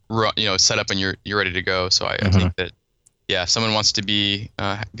up and you're ready to go. So I think that, if someone wants to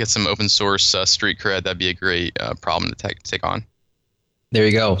get some open source street cred, that'd be a great problem to take on. There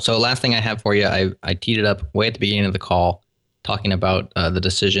you go. So last thing I have for you, I teed it up way at the beginning of the call, talking about the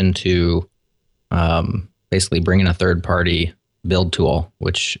decision to basically bring in a third-party build tool,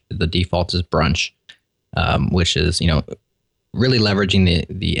 which the default is Brunch, which is really leveraging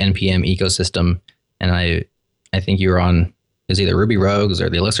the NPM ecosystem. And I think you were on, it was either Ruby Rogues or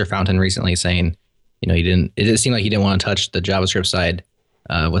the Elixir Fountain recently saying, it seemed like you didn't want to touch the JavaScript side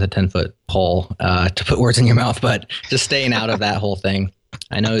with a 10-foot pole to put words in your mouth, but just staying out of that whole thing.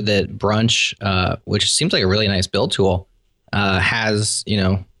 I know that Brunch, which seems like a really nice build tool, has,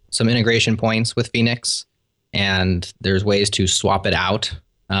 some integration points with Phoenix, and there's ways to swap it out.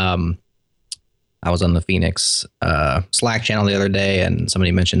 I was on the Phoenix Slack channel the other day, and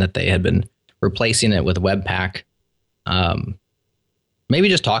somebody mentioned that they had been replacing it with Webpack. Maybe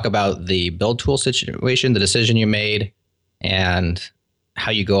just talk about the build tool situation, the decision you made, and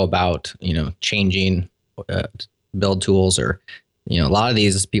how you go about, changing build tools, or, a lot of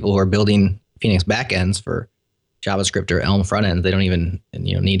these people who are building Phoenix backends for JavaScript or Elm frontends, they don't even,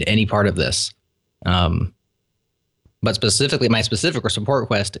 need any part of this. But specifically, my specific support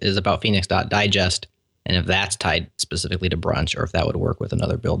request is about Phoenix.digest, and if that's tied specifically to Brunch, or if that would work with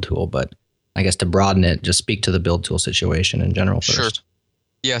another build tool. But I guess to broaden it, just speak to the build tool situation in general first. Sure.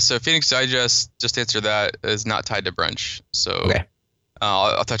 Yeah, so Phoenix Digest, just to answer that, is not tied to Brunch. So okay.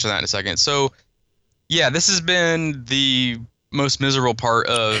 I'll touch on that in a second. So yeah, this has been the most miserable part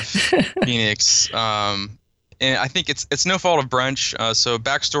of Phoenix. And I think it's no fault of Brunch. So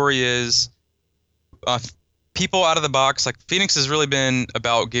backstory is people out of the box, like Phoenix has really been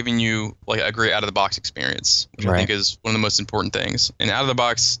about giving you like a great out of the box experience, which I think is one of the most important things. And out of the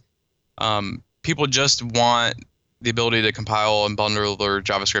box, people just want the ability to compile and bundle their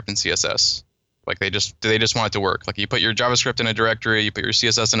JavaScript and CSS. Like they just want it to work. Like you put your JavaScript in a directory, you put your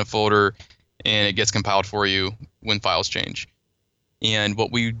CSS in a folder, and it gets compiled for you when files change. And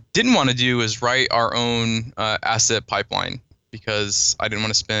what we didn't want to do is write our own asset pipeline, because I didn't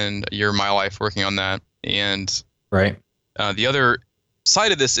want to spend a year of my life working on that. And the other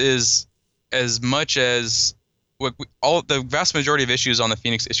side of this is, as much as the vast majority of issues on the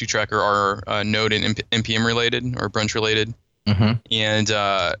Phoenix issue tracker are Node and NPM related or Brunch related, and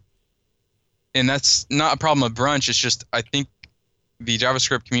that's not a problem of Brunch. It's just I think the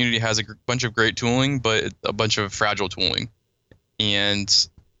JavaScript community has a bunch of great tooling, but a bunch of fragile tooling, and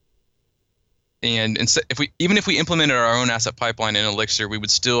if we implemented our own asset pipeline in Elixir, we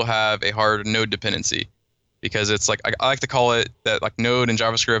would still have a hard Node dependency, because it's like I like to call it that like Node and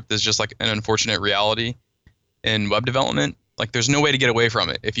JavaScript is just like an unfortunate reality in web development. Like there's no way to get away from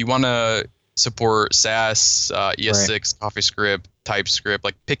it. If you want to support Sass, ES6, CoffeeScript, TypeScript,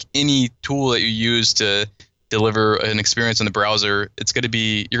 like pick any tool that you use to deliver an experience in the browser,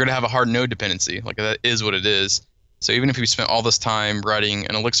 you're going to have a hard Node dependency. Like that is what it is. So even if we spent all this time writing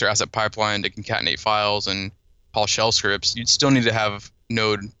an Elixir asset pipeline to concatenate files and call shell scripts, you'd still need to have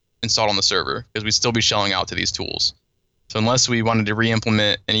Node installed on the server, because we'd still be shelling out to these tools. So unless we wanted to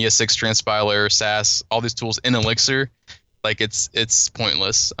re-implement an ES6 transpiler, Sass, all these tools in Elixir, like it's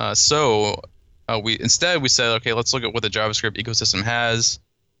pointless. We said, okay, let's look at what the JavaScript ecosystem has,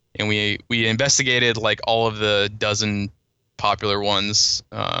 and we investigated like all of the dozen popular ones.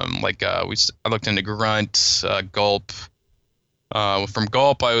 I looked into Grunt, Gulp. From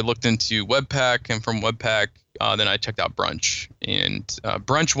Gulp, I looked into Webpack, and from Webpack, then I checked out Brunch. And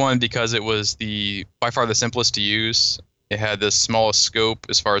Brunch won because it was by far the simplest to use. It had the smallest scope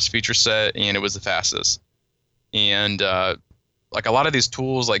as far as feature set, and it was the fastest. And like a lot of these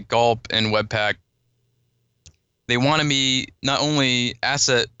tools like Gulp and Webpack, they want to be not only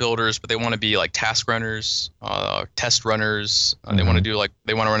asset builders, but they want to be like task runners, test runners. They want to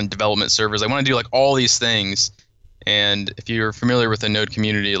run development servers. They want to do like all these things. And if you're familiar with the Node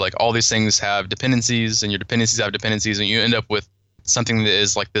community, like all these things have dependencies, and your dependencies have dependencies, and you end up with something that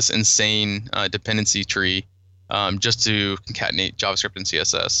is like this insane dependency tree just to concatenate JavaScript and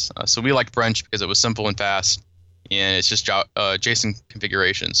CSS. So we liked Brunch because it was simple and fast, and it's just JSON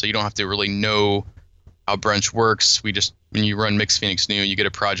configuration. So you don't have to really know how Brunch works. We just, when you run mix Phoenix new, you get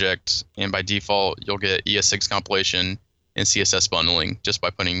a project, and by default, you'll get ES6 compilation and CSS bundling just by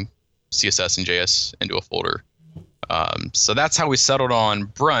putting CSS and JS into a folder. So that's how we settled on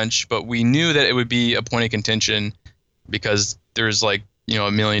Brunch, but we knew that it would be a point of contention because there's like,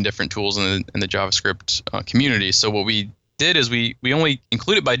 a million different tools in the JavaScript community. So what we did is we only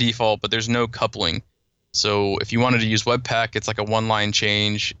include it by default, but there's no coupling. So if you wanted to use Webpack, it's like a one-line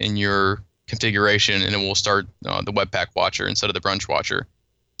change in your configuration, and it will start the Webpack watcher instead of the Brunch watcher.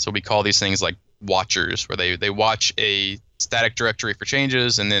 So we call these things like watchers, where they watch a static directory for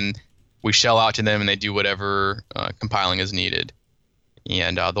changes, and then we shell out to them, and they do whatever compiling is needed.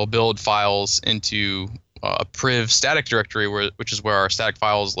 And they'll build files into a priv static directory, which is where our static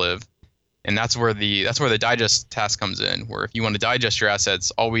files live, and that's where the digest task comes in. Where if you want to digest your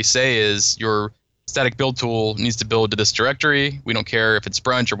assets, all we say is your static build tool needs to build to this directory. We don't care if it's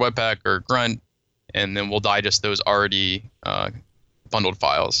Brunch or Webpack or Grunt, and then we'll digest those already bundled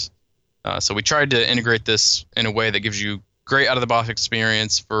files. So we tried to integrate this in a way that gives you great out-of-the-box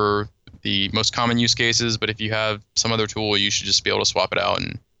experience for the most common use cases. But if you have some other tool, you should just be able to swap it out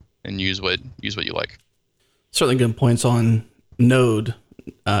and use what you like. Certainly good points on Node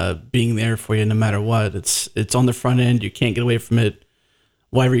being there for you no matter what. It's on the front end. You can't get away from it.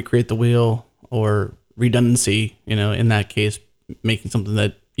 Why recreate the wheel? Or redundancy, in that case, making something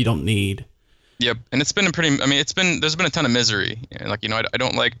that you don't need. Yep, and there's been a ton of misery. I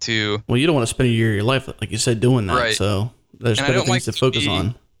don't like to. Well, you don't want to spend a year of your life, like you said, doing that. Right. So there's better things to focus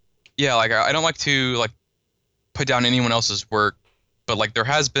on. Yeah, I don't like to put down anyone else's work, but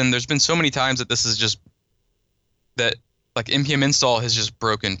there's been so many times that this is just that npm install has just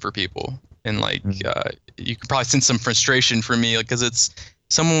broken for people, and you can probably sense some frustration from me, because it's.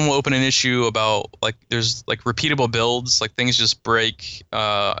 Someone will open an issue about there's repeatable builds, things just break.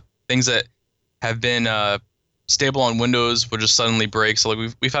 Things that have been stable on Windows will just suddenly break. So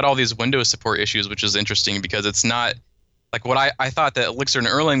we've had all these Windows support issues, which is interesting because it's not what I thought that Elixir and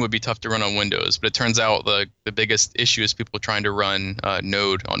Erlang would be tough to run on Windows, but it turns out the biggest issue is people trying to run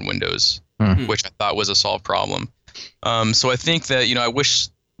Node on Windows, which I thought was a solved problem. So I think that I wish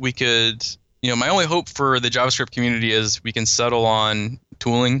we could. My only hope for the JavaScript community is we can settle on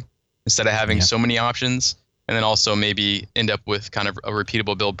tooling instead of having so many options, and then also maybe end up with kind of a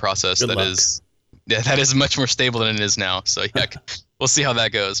repeatable build process that is much more stable than it is now. So yeah, we'll see how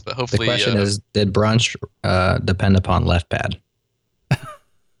that goes. But hopefully, the question is, did Brunch depend upon LeftPad?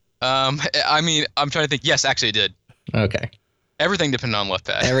 I'm trying to think. Yes, actually, it did. Okay. Everything depended on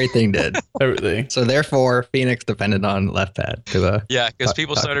LeftPad. Everything did. Everything. So therefore, Phoenix depended on LeftPad. Because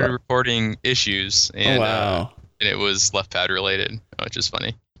people started reporting issues, and and it was LeftPad related, which is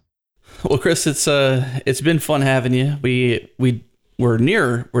funny. Well, Chris, it's been fun having you. We're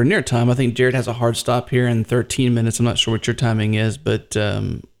near time. I think Jared has a hard stop here in 13 minutes. I'm not sure what your timing is, but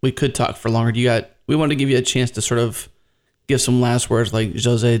we could talk for longer. We wanted to give you a chance to sort of give some last words like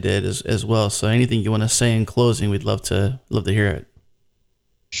José did as well. So anything you want to say in closing, we'd love to hear it.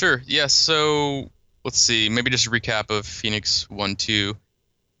 Sure. Yeah. So let's see. Maybe just a recap of Phoenix 1.2.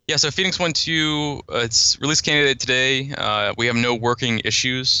 Yeah. So Phoenix 1.2, it's release candidate today. We have no working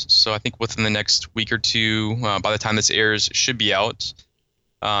issues. So I think within the next week or two, by the time this airs, it should be out.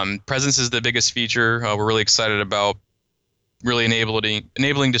 Presence is the biggest feature. We're really excited about really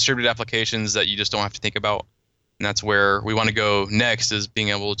enabling distributed applications that you just don't have to think about. And that's where we want to go next, is being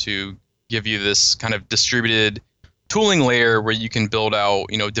able to give you this kind of distributed tooling layer where you can build out,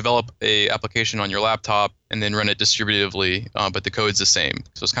 develop a application on your laptop and then run it distributively, but the code's the same.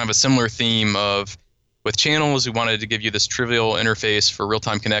 So it's kind of a similar theme of, with channels, we wanted to give you this trivial interface for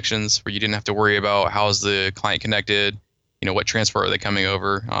real-time connections where you didn't have to worry about how's the client connected, what transport are they coming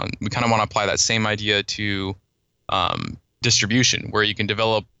over. We kind of want to apply that same idea to distribution, where you can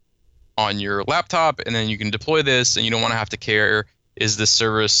develop on your laptop and then you can deploy this, and you don't want to have to care, is this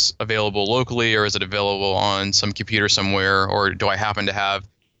service available locally or is it available on some computer somewhere, or do I happen to have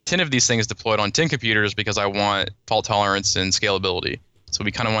 10 of these things deployed on 10 computers because I want fault tolerance and scalability. So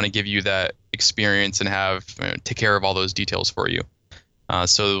we kind of want to give you that experience and have take care of all those details for you.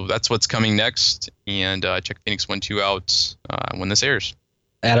 So that's what's coming next, and check Phoenix 1.2 out when this airs.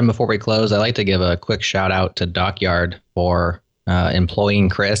 Adam, before we close, I'd like to give a quick shout out to Dockyard for employing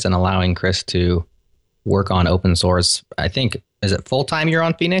Chris and allowing Chris to work on open source. I think, is it full-time you're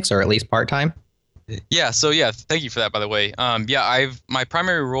on Phoenix, or at least part-time? Yeah, so thank you for that, by the way. My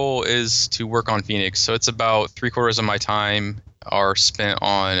primary role is to work on Phoenix, so it's about 3/4 of my time are spent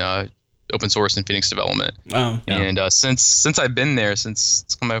on open source and Phoenix development. Oh, yeah. And since I've been there, since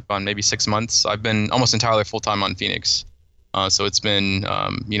it's come up on maybe 6 months, I've been almost entirely full time on Phoenix. So it's been,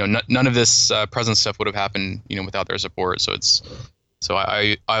 none of this present stuff would have happened, without their support. So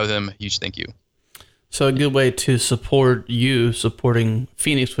I owe them a huge thank you. So a good way to support you supporting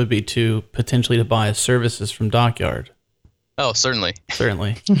Phoenix would be to potentially buy services from Dockyard. Oh, certainly.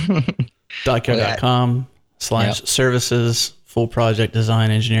 Dockyard.com/services, full project design,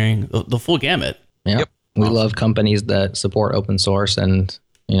 engineering, the full gamut. Yeah. Yep. We love companies that support open source. And,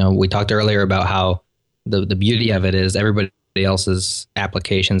 we talked earlier about how the beauty of it is everybody else's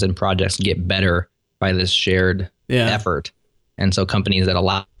applications and projects get better by this shared effort. And so companies that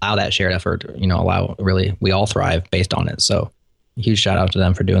allow that shared effort, we all thrive based on it. So huge shout out to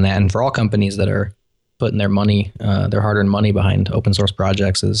them for doing that. And for all companies that are putting their money, their hard-earned money behind open source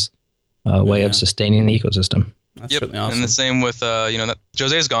projects is a way of sustaining the ecosystem. That's certainly awesome. And the same with,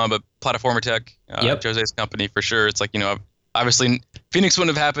 José's gone, but Plataforma Tech, José's company for sure. It's like, obviously Phoenix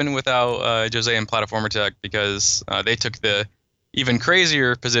wouldn't have happened without José and Plataforma Tech because they took the even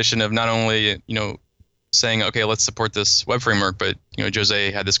crazier position of not only, saying, okay, let's support this web framework, but,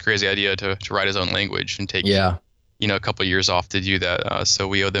 José had this crazy idea to write his own language and take, a couple of years off to do that. So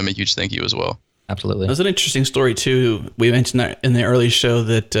we owe them a huge thank you as well. Absolutely. There's an interesting story too. We mentioned that in the early show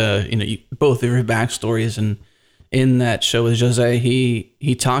that, both of your backstories, and in that show with José,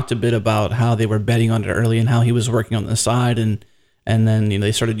 he talked a bit about how they were betting on it early and how he was working on the side, and then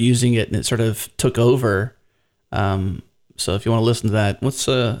they started using it and it sort of took over. So if you want to listen to that, what's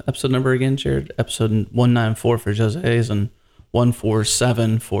episode number again, Jared? Episode 194 for José's and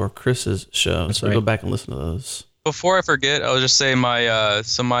 147 for Chris's show. That's so right. Go back and listen to those. Before I forget, I'll just say my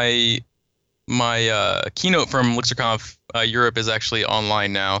keynote from ElixirConf Europe is actually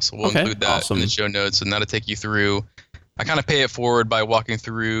online now, so we'll include that in the show notes, and that'll take you through. I kind of pay it forward by walking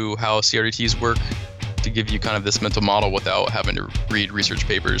through how CRDTs work to give you kind of this mental model without having to read research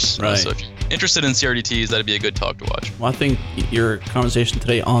papers. Right. So if you're interested in CRDTs, that'd be a good talk to watch. Well, I think your conversation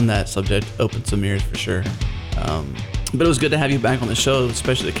today on that subject opened some ears for sure. But it was good to have you back on the show,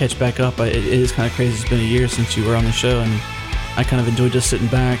 especially to catch back up. It is kind of crazy. It's been a year since you were on the show, and I kind of enjoyed just sitting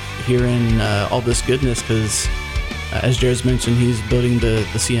back, hearing all this goodness, because as Jared's mentioned, he's building the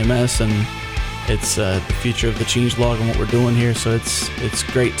CMS, and it's the future of the changelog and what we're doing here. So it's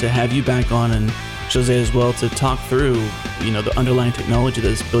great to have you back on, and José as well, to talk through the underlying technology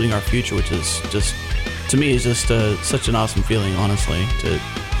that's building our future, which is just, to me, is just such an awesome feeling, honestly, to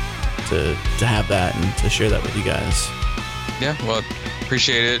have that and to share that with you guys. Yeah, well,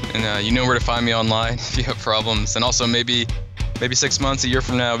 appreciate it, and you know where to find me online if you have problems, and also maybe 6 months, a year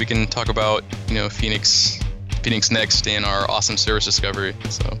from now, we can talk about Phoenix Next and our awesome service discovery.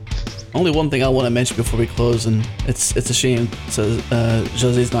 So only one thing I want to mention before we close, and it's a shame, so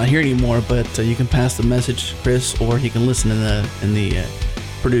José's not here anymore, but you can pass the message, Chris, or he can listen in the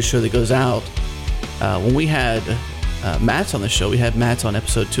produced show that goes out. When we had Matt's on the show, we had Matt's on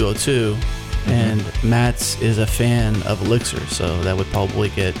episode 202, and Matt's is a fan of Elixir, so that would probably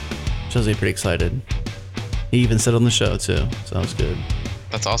get José pretty excited. He even said on the show too, so that was good.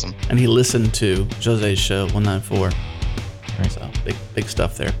 That's awesome. And he listened to José's show 194. So big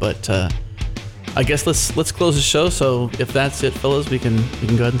stuff there. But I guess let's close the show. So if that's it, fellas, we can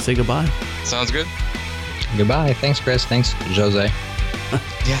go ahead and say goodbye. Sounds good. Goodbye. Thanks, Chris. Thanks, José.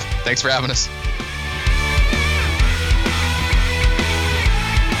 Yeah. Thanks for having us.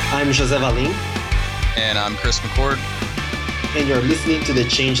 I'm José Valim, And I'm Chris McCord. and you're listening to the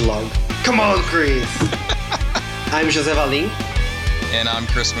Changelog. Come on, Chris! I'm José Valim. And I'm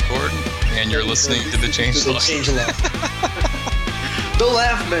Chris McCord. And you're listening to the Changelog. Don't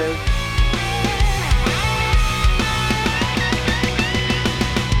laugh, man.